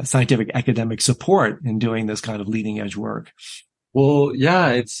scientific academic support in doing this kind of leading edge work? Well, yeah,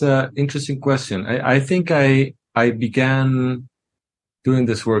 it's an interesting question. I think I began doing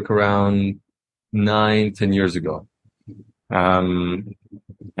this work around 9-10 years ago. And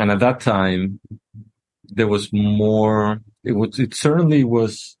at that time, there was more, it certainly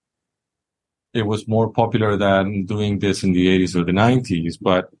was more popular than doing this in the 80s or the 90s,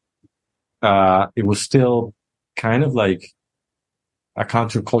 but it was still kind of like a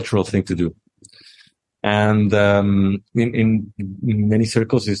countercultural thing to do. And in many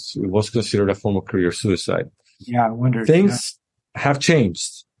circles, it was considered a form of career suicide. Yeah, I wonder. Things have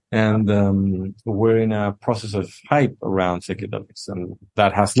changed. And we're in a process of hype around psychedelics, and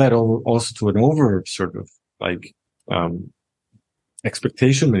that has led also to an over sort of like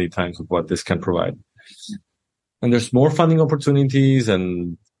expectation many times of what this can provide. And there's more funding opportunities,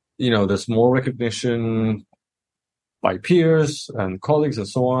 and there's more recognition by peers and colleagues and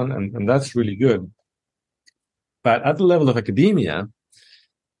so on, and that's really good. But at the level of academia,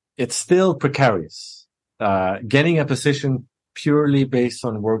 it's still precarious. Getting a position purely based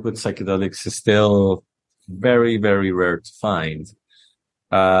on work with psychedelics is still very, very rare to find.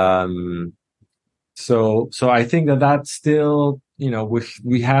 So I think that's still,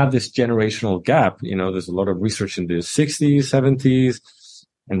 we have this generational gap. There's a lot of research in the 60s, 70s,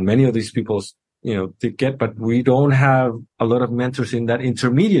 and many of these people, but we don't have a lot of mentors in that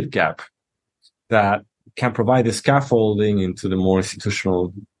intermediate gap that can provide the scaffolding into the more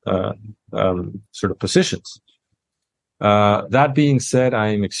institutional, sort of positions. That being said,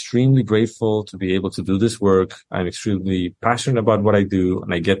 I'm extremely grateful to be able to do this work. I'm extremely passionate about what I do,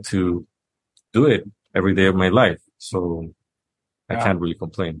 and I get to do it every day of my life. So I can't really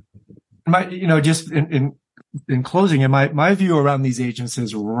complain. Just in in closing, and my view around these agents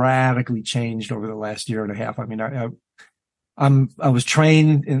has radically changed over the last year and a half. I mean, I was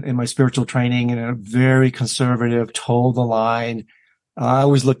trained in my spiritual training in a very conservative, toe the line. I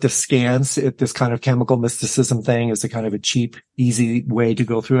always looked askance at this kind of chemical mysticism thing as a kind of a cheap, easy way to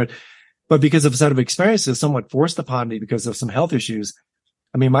go through it. But because of a set of experiences somewhat forced upon me because of some health issues,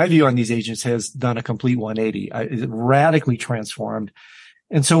 I mean, my view on these agents has done a complete 180. It radically transformed.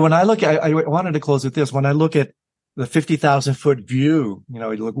 And so when I look at, I wanted to close with this. When I look at the 50,000 foot view, you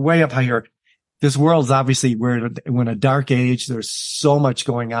look way up higher. This world's obviously we're in a dark age. There's so much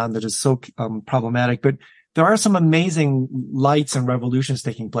going on that is so problematic, but there are some amazing lights and revolutions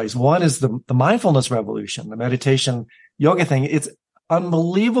taking place. One is the mindfulness revolution, the meditation yoga thing. It's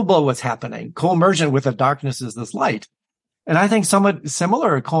unbelievable what's happening. Co-emergent with the darkness is this light. And I think somewhat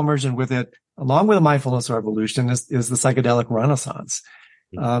similar co-emergent with it, along with the mindfulness revolution, is the psychedelic renaissance.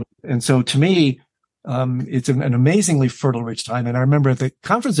 And so to me, it's an amazingly fertile, rich time. And I remember at the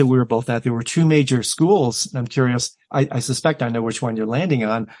conference that we were both at, there were two major schools. And I'm curious, I suspect I know which one you're landing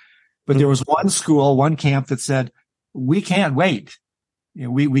on, but there was one school, one camp that said, we can't wait.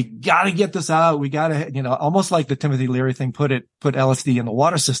 We got to get this out. We got to, almost like the Timothy Leary thing, put LSD in the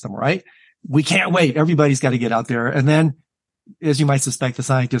water system, right? We can't wait. Everybody's got to get out there. And then, as you might suspect, the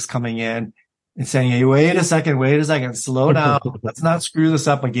scientists coming in and saying, hey, wait a second, slow down. Let's not screw this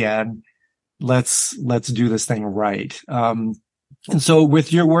up again. Let's do this thing right. And so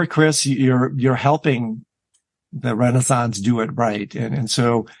with your work, Chris, you're helping the Renaissance do it right. And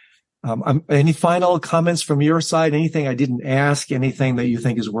so, any final comments from your side? Anything I didn't ask? Anything that you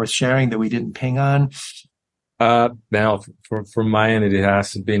think is worth sharing that we didn't ping on? Now, from my end, it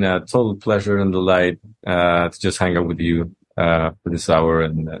has been a total pleasure and delight to just hang out with you for this hour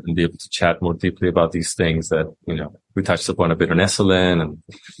and be able to chat more deeply about these things that we touched upon a bit on Esalen, and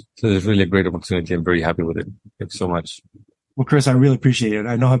so it's really a great opportunity. I'm very happy with it. Thanks so much. Well, Chris, I really appreciate it.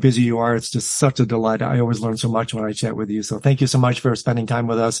 I know how busy you are. It's just such a delight. I always learn so much when I chat with you. So thank you so much for spending time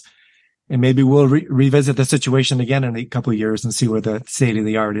with us. And maybe we'll revisit the situation again in a couple of years and see where the state of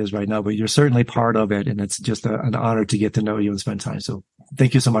the art is right now. But you're certainly part of it. And it's just an honor to get to know you and spend time. So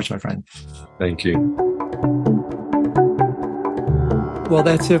thank you so much, my friend. Thank you. Well,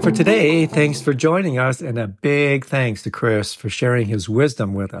 that's it for today. Thanks for joining us. And a big thanks to Chris for sharing his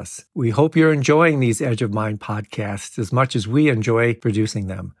wisdom with us. We hope you're enjoying these Edge of Mind podcasts as much as we enjoy producing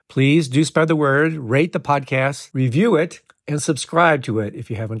them. Please do spread the word, rate the podcast, review it, and subscribe to it if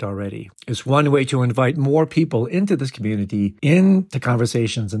you haven't already. It's one way to invite more people into this community, into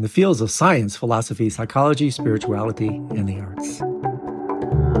conversations in the fields of science, philosophy, psychology, spirituality, and the arts.